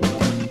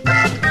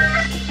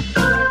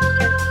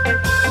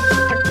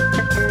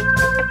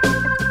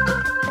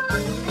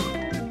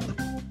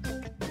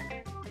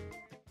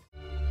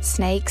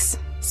 Snakes,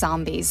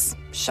 zombies,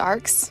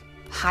 sharks,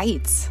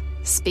 heights,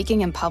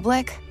 speaking in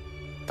public.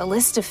 The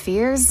list of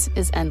fears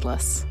is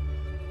endless.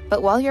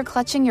 But while you're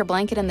clutching your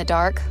blanket in the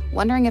dark,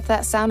 wondering if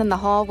that sound in the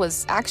hall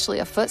was actually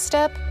a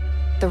footstep,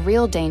 the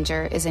real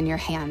danger is in your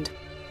hand,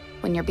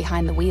 when you're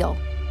behind the wheel.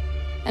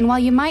 And while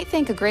you might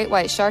think a great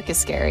white shark is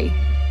scary,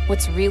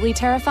 what's really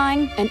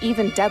terrifying and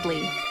even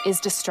deadly is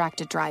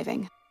distracted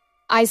driving.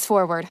 Eyes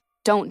forward,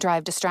 don't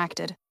drive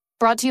distracted.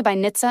 Brought to you by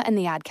NHTSA and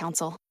the Ad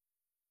Council.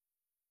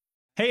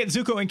 Hey, it's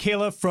Zuko and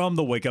Kayla from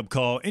The Wake Up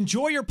Call.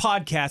 Enjoy your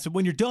podcast, but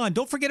when you're done,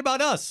 don't forget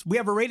about us. We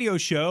have a radio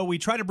show. We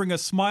try to bring a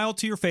smile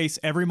to your face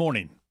every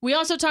morning. We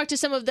also talk to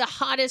some of the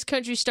hottest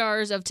country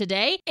stars of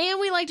today, and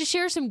we like to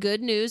share some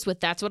good news with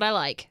That's What I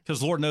Like.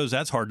 Because Lord knows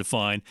that's hard to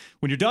find.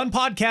 When you're done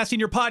podcasting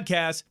your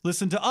podcast,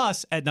 listen to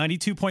us at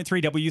 92.3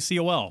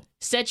 WCOL.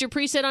 Set your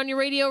preset on your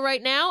radio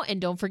right now,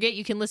 and don't forget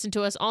you can listen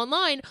to us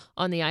online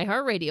on the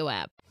iHeartRadio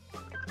app.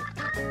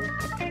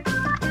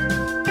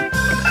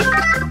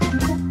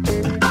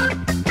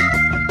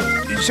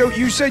 So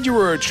you said you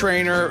were a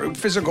trainer.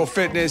 Physical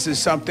fitness is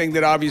something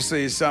that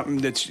obviously is something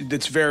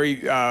that's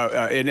very,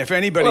 and if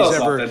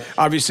anybody's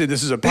obviously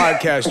this is a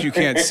podcast, you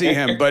can't see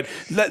him, but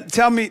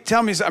tell me,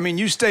 I mean,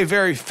 you stay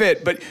very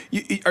fit, but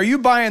are you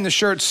buying the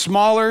shirts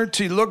smaller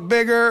to look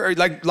bigger, or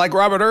like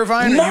Robert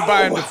Irvine, or are you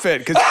buying the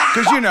fit? Because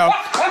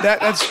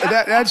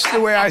that's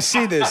the way I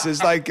see this,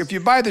 is like, if you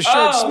buy the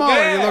shirt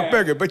smaller, you look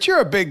bigger, but you're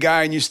a big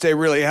guy and you stay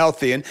really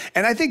healthy. And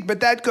I think,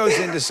 but that goes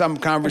into some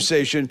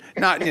conversation,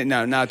 not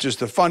just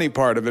the funny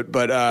part of it,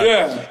 but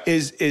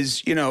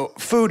is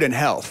food and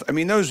health. I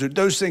mean,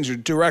 those things are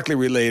directly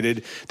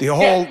related. The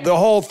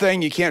whole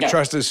thing, you can't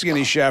trust a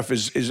skinny chef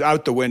is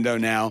out the window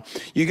now.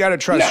 You got to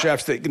trust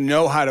chefs that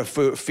know how to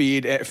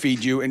feed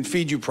you and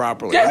feed you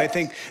properly. And I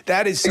think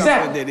that is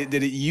something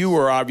that you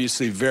are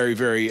obviously very,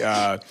 very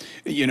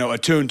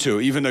attuned to,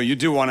 even though you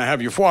do want to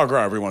have your foie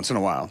gras every once in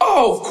a while.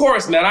 Oh, of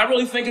course, man. I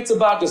really think it's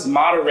about just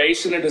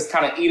moderation and just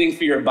kind of eating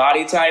for your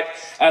body type,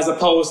 as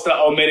opposed to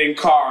omitting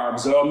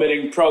carbs or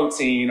omitting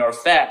protein or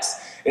fats.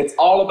 It's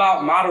all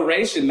about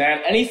moderation,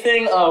 man.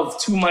 Anything of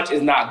too much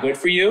is not good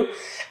for you.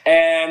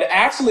 And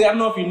actually, I don't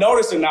know if you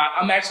noticed or not,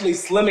 I'm actually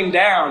slimming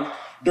down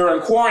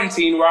during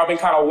quarantine, where I've been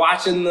kind of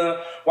watching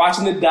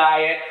the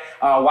diet,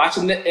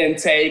 watching the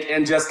intake,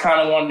 and just kind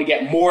of wanted to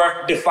get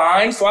more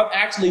defined. So I've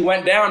actually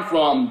went down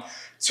from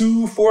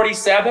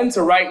 247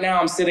 to right now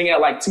I'm sitting at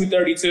like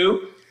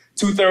 232,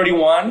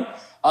 231.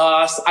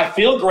 I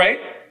feel great,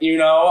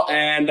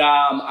 and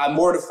I'm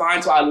more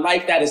defined, so I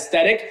like that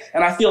aesthetic,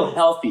 and I feel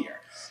healthier.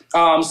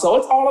 So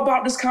it's all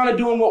about just kind of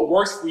doing what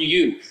works for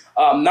you,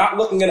 not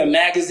looking at a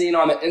magazine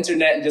on the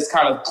internet and just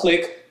kind of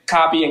click,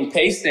 copy, and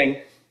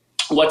pasting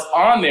what's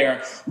on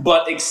there,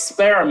 but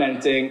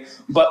experimenting,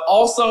 but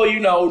also,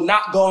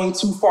 not going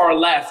too far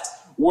left,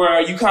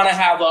 where you kind of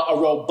have a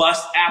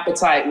robust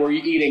appetite, where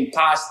you're eating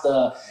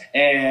pasta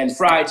and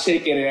fried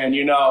chicken and,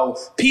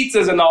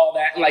 pizzas and all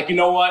that. And like, you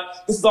know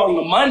what? This is on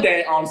the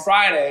Monday, on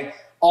Friday,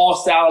 all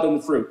salad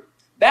and fruit.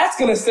 That's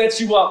going to set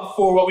you up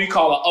for what we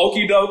call an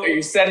okie doke, or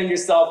you're setting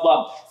yourself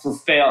up for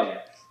failure.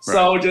 Right.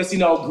 So just,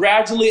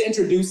 gradually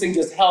introducing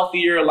just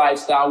healthier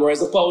lifestyle, where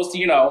as opposed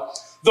to,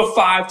 the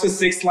 5 to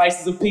 6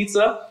 slices of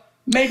pizza,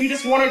 maybe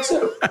just 1 or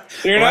 2.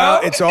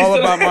 Well, it's all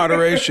about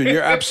moderation.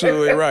 You're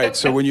absolutely right.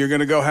 So when you're going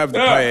to go have the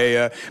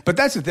paella, but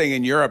that's the thing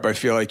in Europe, I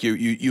feel like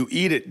you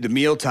eat at the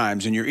meal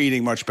times and you're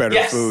eating much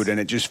better food, and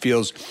it just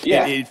feels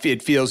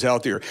it feels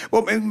healthier.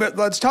 Well, but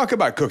let's talk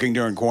about cooking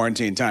during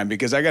quarantine time,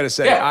 because I got to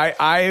say,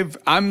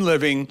 I'm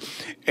living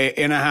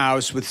in a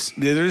house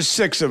there's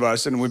 6 of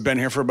us, and we've been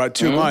here for about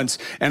 2 months,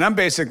 and I'm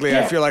basically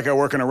I feel like I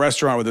work in a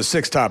restaurant with a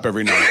 6-top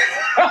every night.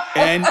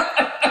 And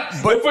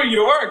but for you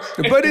to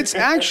work. But it's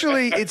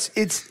actually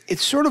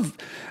it's sort of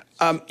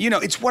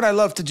it's what I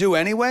love to do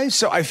anyway.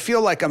 So I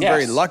feel like I'm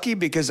very lucky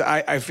because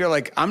I feel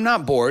like I'm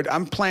not bored.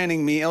 I'm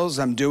planning meals.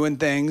 I'm doing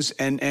things,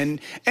 and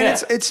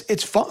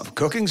it's fun.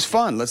 Cooking's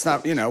fun. Let's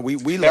not, we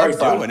love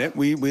doing it.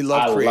 We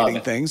love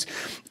creating things.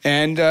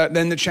 And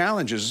then the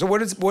challenges. So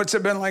what's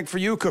it been like for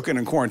you cooking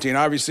in quarantine?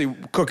 Obviously,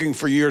 cooking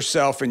for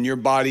yourself and your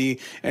body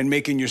and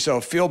making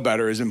yourself feel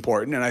better is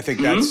important. And I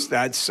think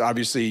that's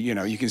obviously,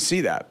 you can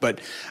see that.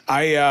 But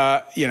I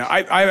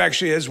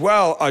actually as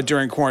well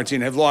during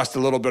quarantine have lost a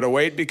little bit of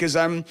weight because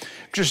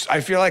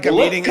I feel like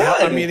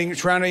I'm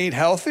trying to eat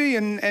healthy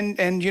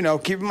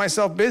and keeping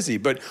myself busy.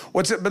 But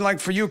what's it been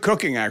like for you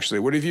cooking actually?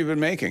 What have you been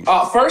making?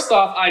 First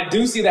off, I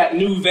do see that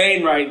new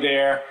vein right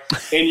there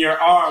in your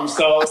arm.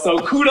 So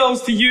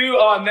kudos to you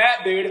on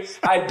that, dude.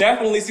 I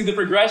definitely see the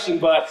progression,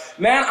 but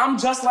man, I'm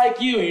just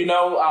like you,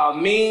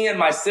 me and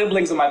my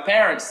siblings and my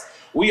parents,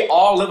 we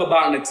all live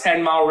about in a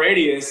 10-mile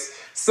radius.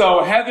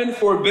 So heaven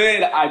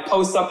forbid I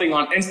post something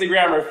on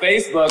Instagram or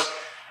Facebook,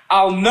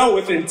 I'll know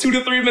within 2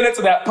 to 3 minutes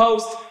of that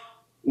post,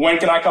 when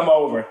can I come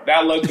over?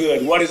 That looked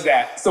good. What is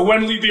that? So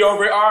when will you be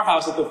over at our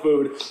house with the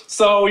food?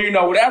 So,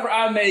 whatever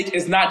I make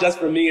is not just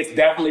for me, it's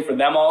definitely for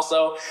them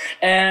also.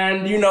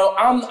 And,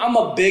 I'm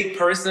a big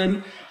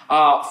person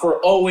for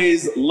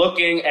always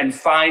looking and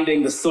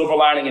finding the silver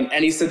lining in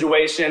any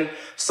situation.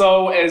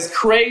 So as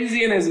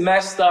crazy and as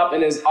messed up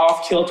and as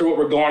off kilter what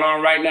we're going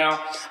on right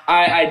now,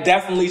 I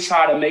definitely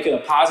try to make it a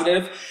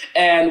positive.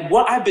 And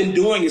what I've been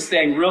doing is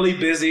staying really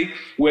busy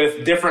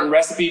with different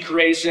recipe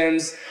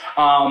creations,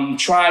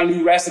 trying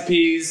new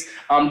recipes,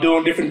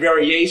 doing different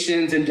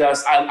variations, and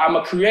I'm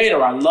a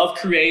creator. I love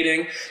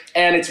creating,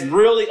 and it's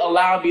really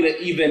allowed me to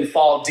even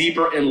fall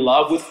deeper in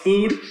love with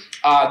food,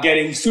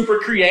 getting super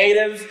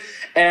creative,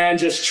 and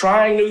just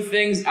trying new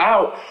things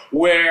out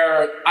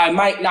where I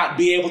might not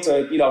be able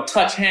to,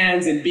 touch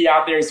hands and be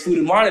out there as Food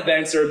and Wine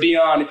events or be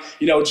on,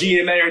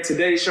 GMA or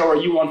Today Show or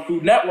you on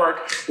Food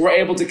Network. We're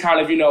able to kind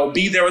of,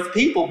 be there with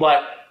people,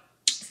 but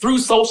through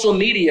social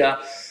media,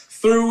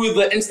 through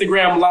the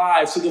Instagram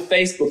lives, through the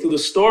Facebook, through the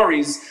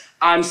stories,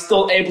 I'm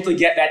still able to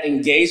get that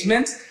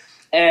engagement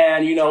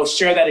and,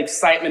 share that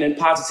excitement and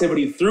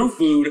positivity through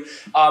food.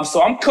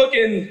 So I'm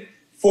cooking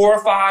 4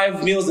 or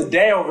 5 meals a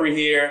day over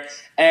here,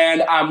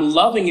 and I'm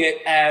loving it.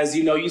 As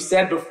you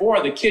said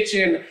before, the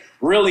kitchen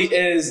really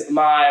is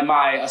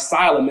my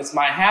asylum. It's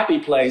my happy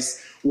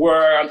place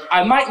where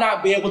I might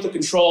not be able to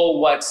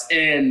control what's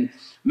in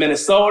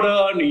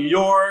Minnesota, New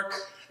York,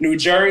 New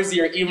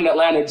Jersey, or even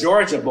Atlanta,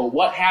 Georgia. But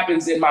what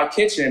happens in my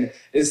kitchen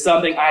is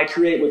something I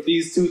create with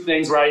these two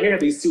things right here,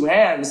 these two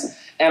hands.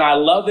 And I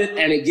love it.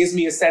 And it gives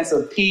me a sense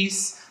of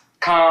peace,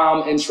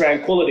 calm, and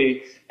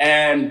tranquility.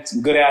 And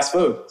good ass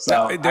food.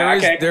 So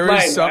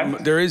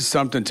there is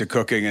something to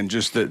cooking and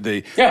just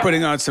the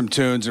putting on some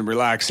tunes and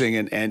relaxing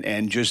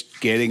and just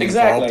getting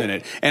involved in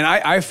it. And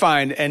I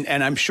find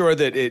and I'm sure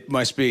that it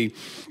must be.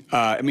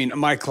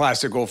 My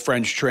classical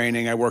French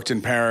training, I worked in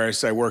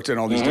Paris, I worked in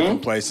all these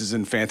different places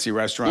and fancy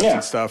restaurants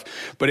and stuff.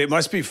 But it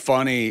must be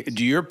funny.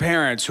 Do your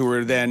parents, who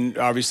were then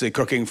obviously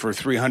cooking for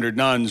 300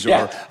 nuns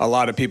or a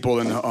lot of people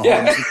in homes,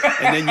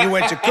 and then you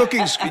went to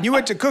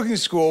cooking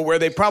school where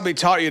they probably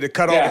taught you to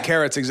cut all the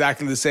carrots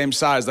exactly the same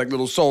size, like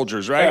little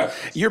soldiers, right? Yeah.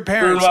 Your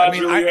parents,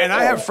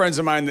 I have friends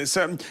of mine that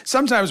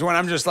sometimes when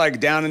I'm just like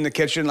down in the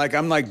kitchen, like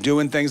I'm like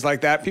doing things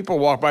like that, people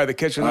walk by the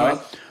kitchen and they're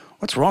like,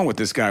 what's wrong with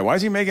this guy? Why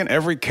is he making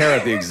every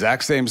carrot the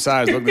exact same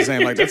size, look the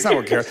same? Like, that's not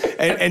what carrot.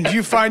 And do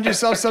you find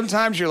yourself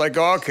sometimes you're like,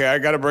 oh, okay, I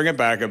got to bring it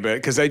back a bit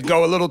because they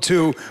go a little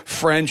too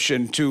French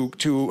and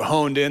too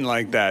honed in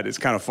like that. It's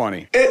kind of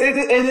funny. It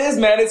is,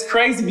 man. It's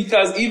crazy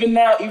because even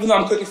now, even though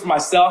I'm cooking for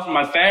myself and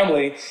my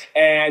family,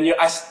 and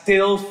I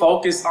still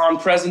focus on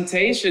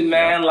presentation,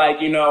 man. Like,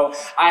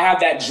 I have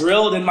that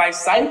drilled in my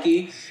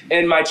psyche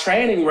in my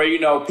training where,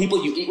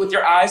 people, you eat with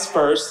your eyes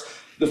first.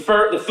 The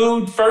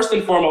food, first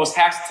and foremost,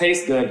 has to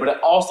taste good, but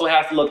it also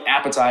has to look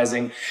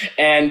appetizing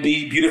and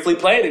be beautifully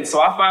plated.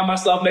 So I find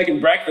myself making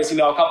breakfast, a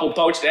couple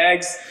poached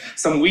eggs,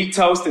 some wheat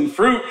toast and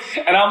fruit,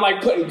 and I'm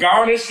like putting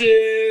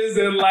garnishes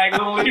and like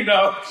little,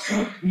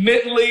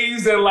 mint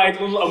leaves and like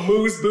little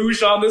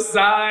amuse-bouche on the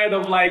side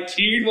of like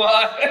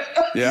quinoa.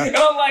 Yeah. And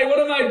I'm like, what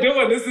am I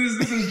doing? This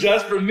is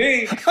just for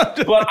me.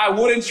 But I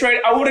wouldn't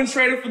trade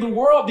it for the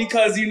world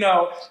because,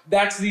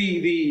 that's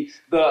the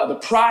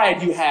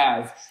pride you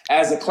have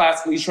as a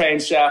classically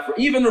trained chef, or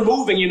even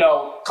removing,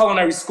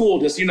 culinary school,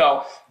 just,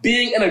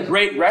 being in a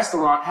great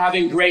restaurant,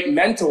 having great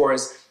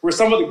mentors, where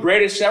some of the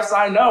greatest chefs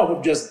I know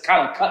have just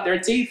kind of cut their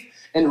teeth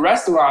in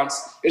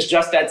restaurants. It's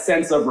just that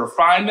sense of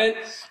refinement,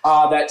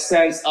 that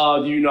sense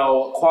of,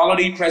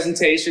 quality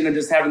presentation, and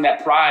just having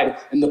that pride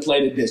in the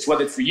plated dish,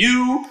 whether it's for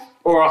you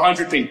or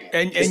 100 people.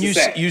 And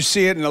you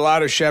see it in a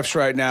lot of chefs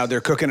right now.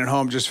 They're cooking at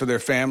home just for their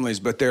families,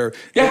 but they're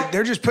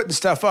just putting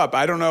stuff up.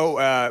 I don't know.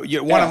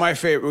 One of my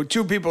favorite,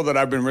 two people that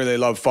I've been really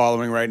love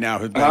following right now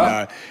have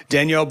been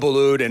Danielle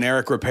Boulud and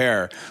Eric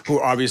Repair, who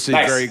are obviously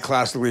very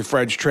classically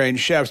French trained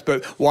chefs.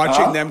 But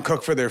watching them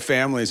cook for their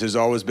families has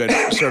always been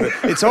sort of.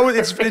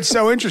 It's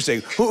so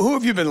interesting. Who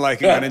have you been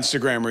liking on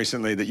Instagram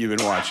recently that you've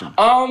been watching?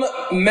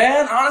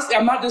 Man, honestly,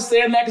 I'm not just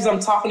saying that because I'm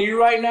talking to you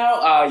right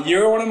now.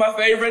 You're one of my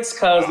favorites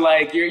because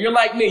like you're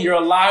like me. You're a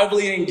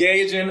lively,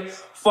 engaging,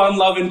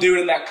 fun-loving dude,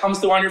 and that comes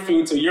through on your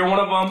food. So you're one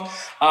of them.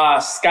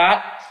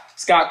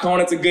 Scott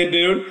Conant's a good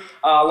dude.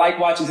 Like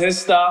watching his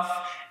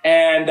stuff.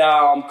 And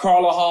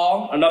Carla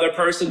Hall, another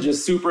person,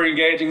 just super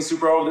engaging,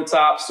 super over the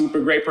top,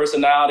 super great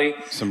personality.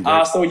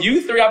 So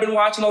you three I've been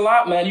watching a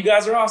lot, man. You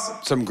guys are awesome.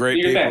 Some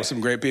great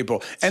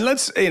people. And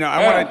let's, I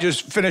want to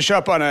just finish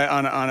up on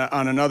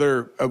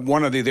another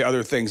one of the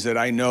other things that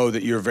I know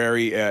that you're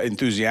very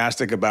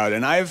enthusiastic about.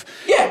 And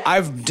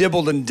I've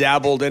dibbled and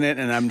dabbled in it,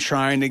 and I'm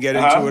trying to get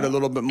into it a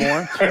little bit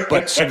more.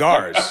 But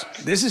cigars,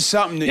 this is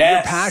something that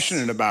you're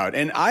passionate about,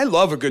 and I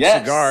love a good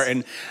cigar.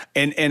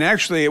 And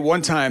actually, at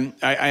one time,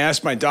 I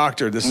asked my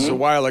doctor, this is a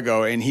while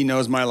ago, and he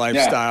knows my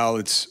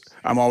lifestyle.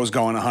 I'm always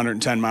going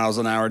 110 miles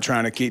an hour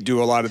trying to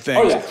do a lot of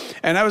things.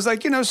 And I was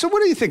like, so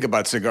what do you think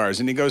about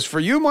cigars? And he goes, for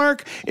you,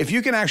 Mark, if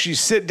you can actually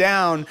sit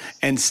down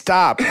and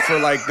stop for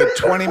like the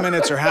 20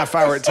 minutes or half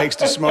hour it takes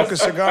to smoke a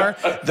cigar,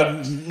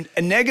 the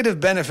negative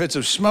benefits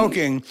of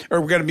smoking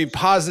are going to be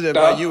positive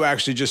by you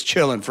actually just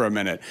chilling for a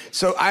minute.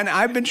 So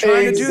I've been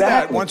trying to do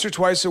that once or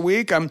twice a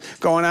week. I'm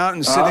going out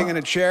and sitting in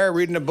a chair,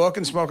 reading a book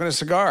and smoking a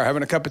cigar,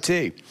 having a cup of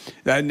tea.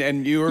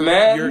 And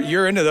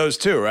you're into those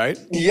too, right?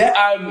 Yeah,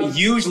 I'm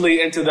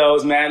usually into those.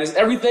 Man, it's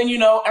everything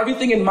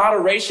in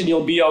moderation,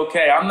 you'll be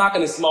okay. I'm not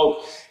going to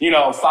smoke,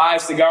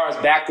 5 cigars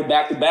back to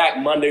back to back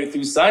Monday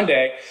through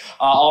Sunday,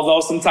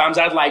 although sometimes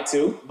I'd like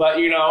to. But,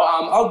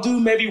 I'll do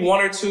maybe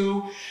 1 or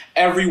 2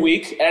 every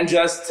week. And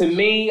just to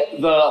me,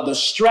 the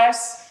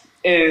stress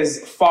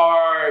is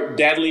far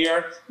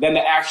deadlier than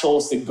the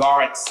actual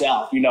cigar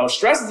itself.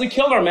 Stress is a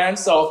killer, man.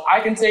 So if I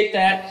can take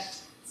that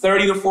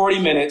 30 to 40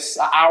 minutes,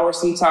 an hour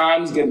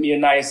sometimes, get me a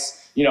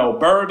nice,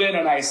 bourbon,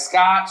 a nice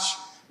scotch,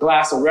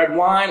 glass of red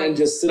wine, and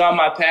just sit on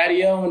my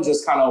patio and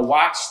just kind of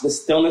watch the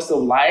stillness of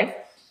life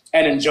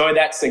and enjoy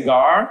that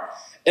cigar,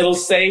 it'll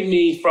save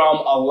me from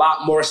a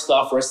lot more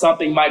stuff where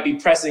something might be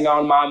pressing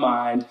on my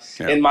mind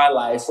in my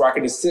life where I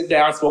can just sit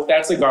down, smoke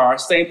that cigar.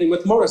 Same thing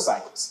with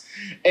motorcycles.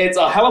 It's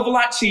a hell of a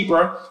lot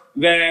cheaper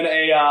than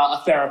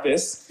a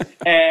therapist.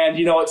 And,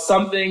 it's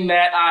something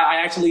that I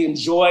actually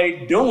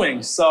enjoy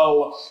doing.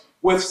 So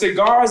with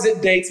cigars,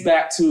 it dates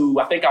back to,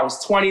 I think I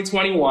was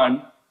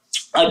 2021.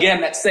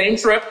 Again, that same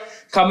trip,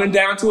 coming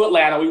down to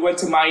Atlanta, we went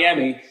to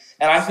Miami,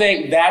 and I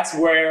think that's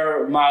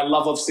where my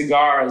love of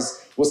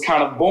cigars was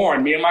kind of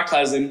born. Me and my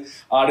cousin,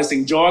 just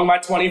enjoying my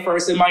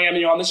 21st in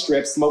Miami on the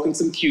Strip, smoking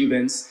some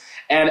Cubans.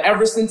 And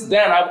ever since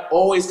then, I've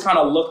always kind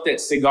of looked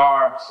at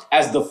cigar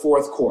as the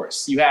fourth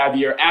course. You have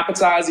your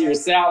appetizer, your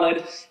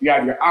salad, you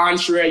have your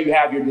entree, you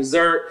have your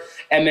dessert,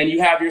 and then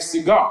you have your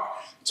cigar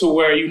to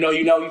where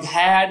you've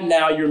had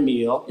now your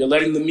meal, you're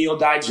letting the meal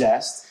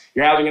digest.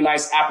 You're having a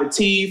nice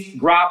aperitif,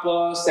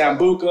 grappa,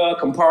 sambuca,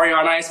 Campari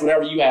on ice,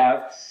 whatever you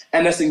have,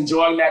 and just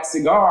enjoying that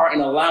cigar and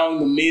allowing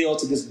the meal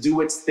to just do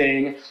its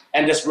thing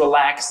and just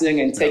relaxing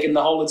and taking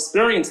the whole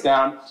experience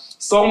down.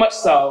 So much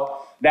so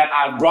that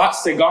I brought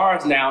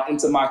cigars now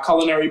into my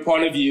culinary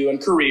point of view and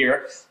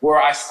career,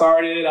 where I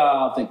started,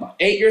 I think about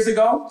 8 years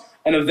ago,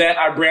 an event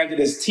I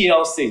branded as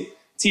TLC.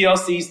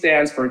 TLC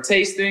stands for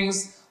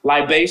Tastings,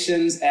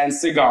 Libations, and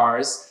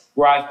Cigars,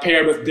 where I've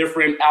paired with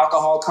different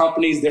alcohol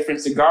companies, different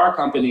cigar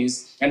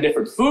companies, and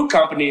different food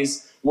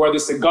companies, where the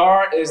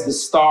cigar is the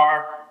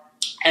star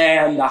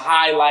and the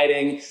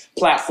highlighting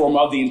platform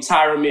of the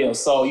entire meal.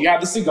 So you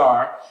have the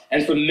cigar,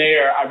 and from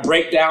there, I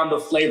break down the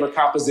flavor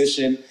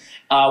composition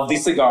of the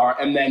cigar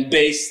and then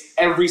base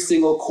every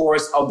single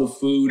course of the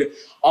food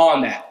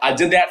on that. I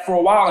did that for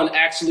a while and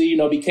actually,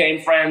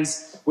 became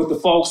friends with the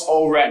folks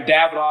over at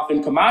Davidoff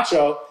in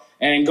Camacho,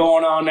 and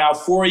going on now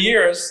 4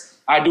 years,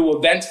 I do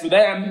events for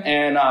them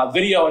and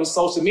video and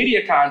social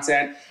media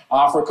content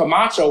for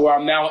Camacho, where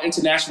I'm now an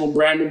international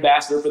brand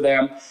ambassador for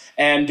them,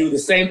 and do the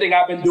same thing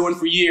I've been doing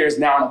for years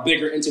now on a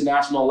bigger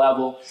international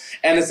level.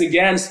 And it's,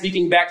 again,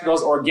 speaking back to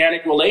those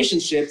organic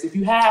relationships. If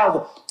you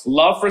have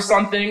love for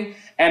something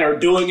and are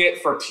doing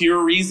it for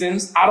pure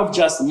reasons out of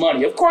just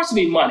money, of course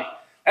you need money.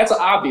 That's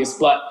obvious,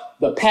 but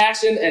the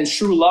passion and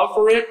true love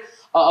for it,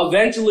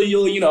 eventually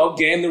you'll,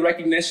 gain the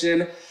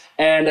recognition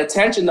and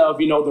attention of,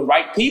 the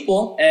right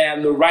people,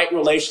 and the right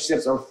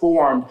relationships are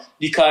formed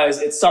because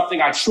it's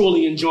something I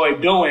truly enjoy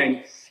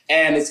doing.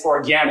 and it's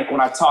organic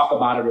when I talk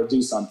about it or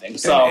do something.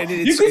 So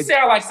you could say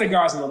I like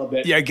cigars a little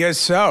bit. Yeah, I guess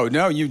so.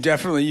 No, you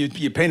definitely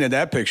you painted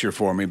that picture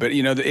for me. But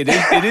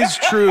it is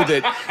true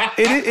that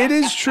it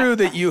is true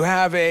that you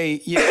have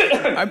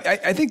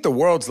I think the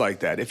world's like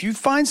that. If you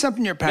find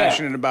something you're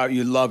passionate about,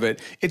 you love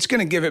it, it's going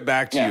to give it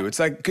back to you. It's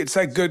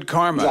like good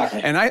karma.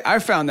 Exactly. And I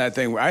found that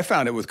thing. I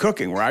found it with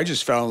cooking, where I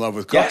just fell in love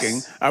with cooking.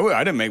 Yes.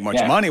 I didn't make much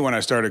money when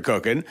I started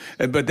cooking,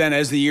 but then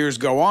as the years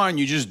go on,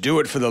 you just do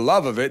it for the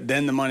love of it.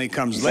 Then the money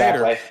comes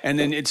later. And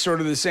then it's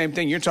sort of the same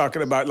thing. You're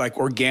talking about like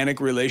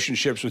organic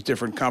relationships with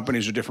different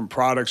companies or different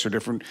products or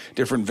different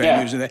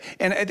venues.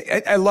 And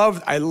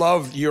I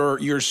love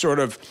your sort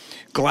of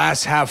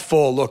glass half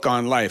full look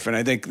on life. And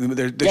I think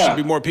there should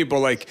be more people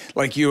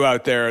like you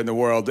out there in the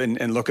world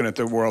and looking at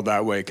the world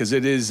that way. Because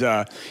it is,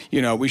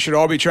 we should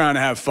all be trying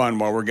to have fun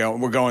while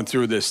we're going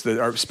through this,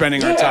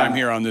 spending our time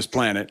here on this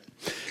planet.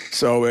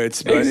 So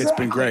it's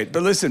been great.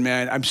 But listen,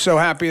 man, I'm so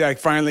happy that I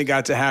finally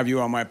got to have you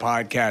on my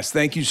podcast.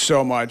 Thank you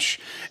so much.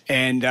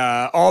 And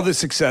all the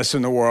success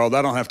in the world.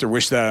 I don't have to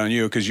wish that on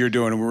you because you're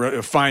doing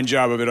a fine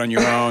job of it on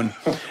your own.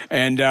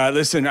 And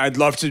listen, I'd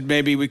love to,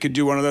 maybe we could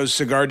do one of those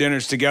cigar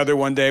dinners together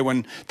one day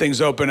when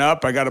things open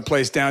up. I got a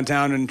place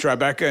downtown in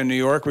Tribeca in New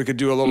York. We could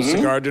do a little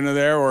cigar dinner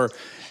there, or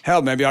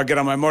hell, maybe I'll get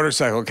on my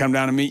motorcycle, come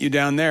down and meet you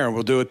down there, and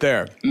we'll do it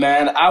there.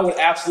 Man, I would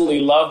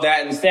absolutely love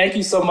that. And thank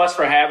you so much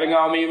for having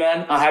me,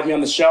 man. Having me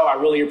on the show. I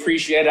really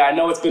appreciate it. I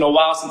know it's been a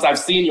while since I've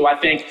seen you, I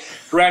think,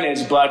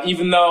 Greenwich, but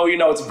even though,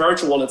 it's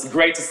virtual, it's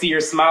great to see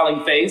your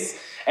smiling face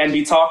and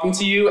be talking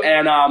to you.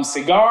 And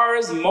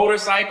cigars,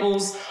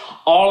 motorcycles,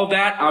 all of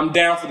that, I'm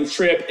down for the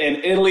trip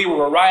in Italy where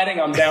we're riding.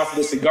 I'm down for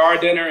the cigar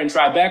dinner in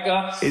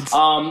Tribeca.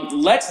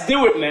 Let's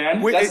do it,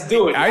 man. Let's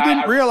do it. I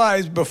didn't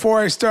realize before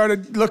I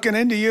started looking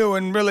into you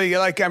and really,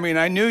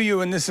 I knew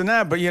you and this and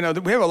that, but,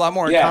 we have a lot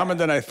more in common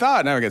than I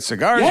thought. Now we got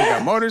cigars, we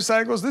got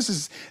motorcycles.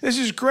 This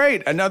is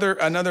great.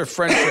 Another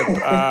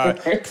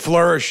friendship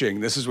flourishing.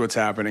 This is what's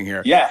happening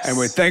here. Yes.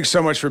 Anyway, thanks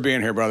so much for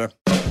being here, brother.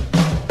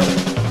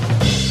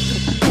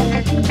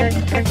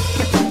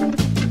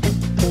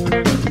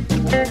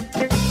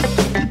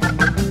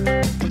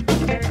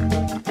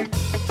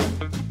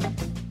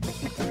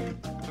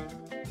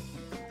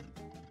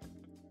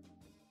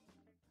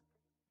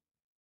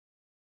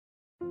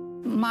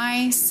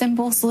 My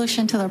simple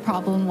solution to the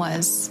problem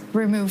was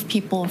remove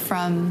people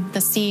from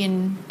the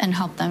scene and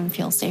help them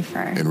feel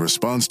safer. In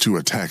response to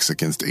attacks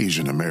against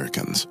Asian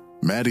Americans,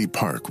 Maddie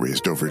Park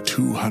raised over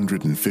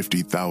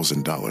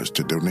 $250,000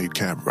 to donate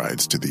cab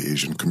rides to the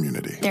Asian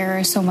community. There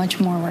is so much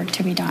more work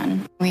to be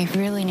done. We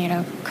really need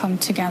to come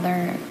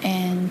together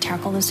and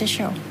tackle this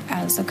issue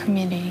as a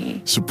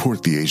community.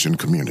 Support the Asian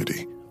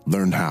community.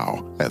 Learn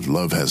how at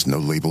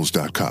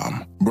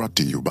lovehasnolabels.com. Brought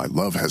to you by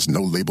Love Has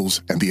No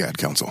Labels and the Ad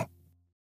Council.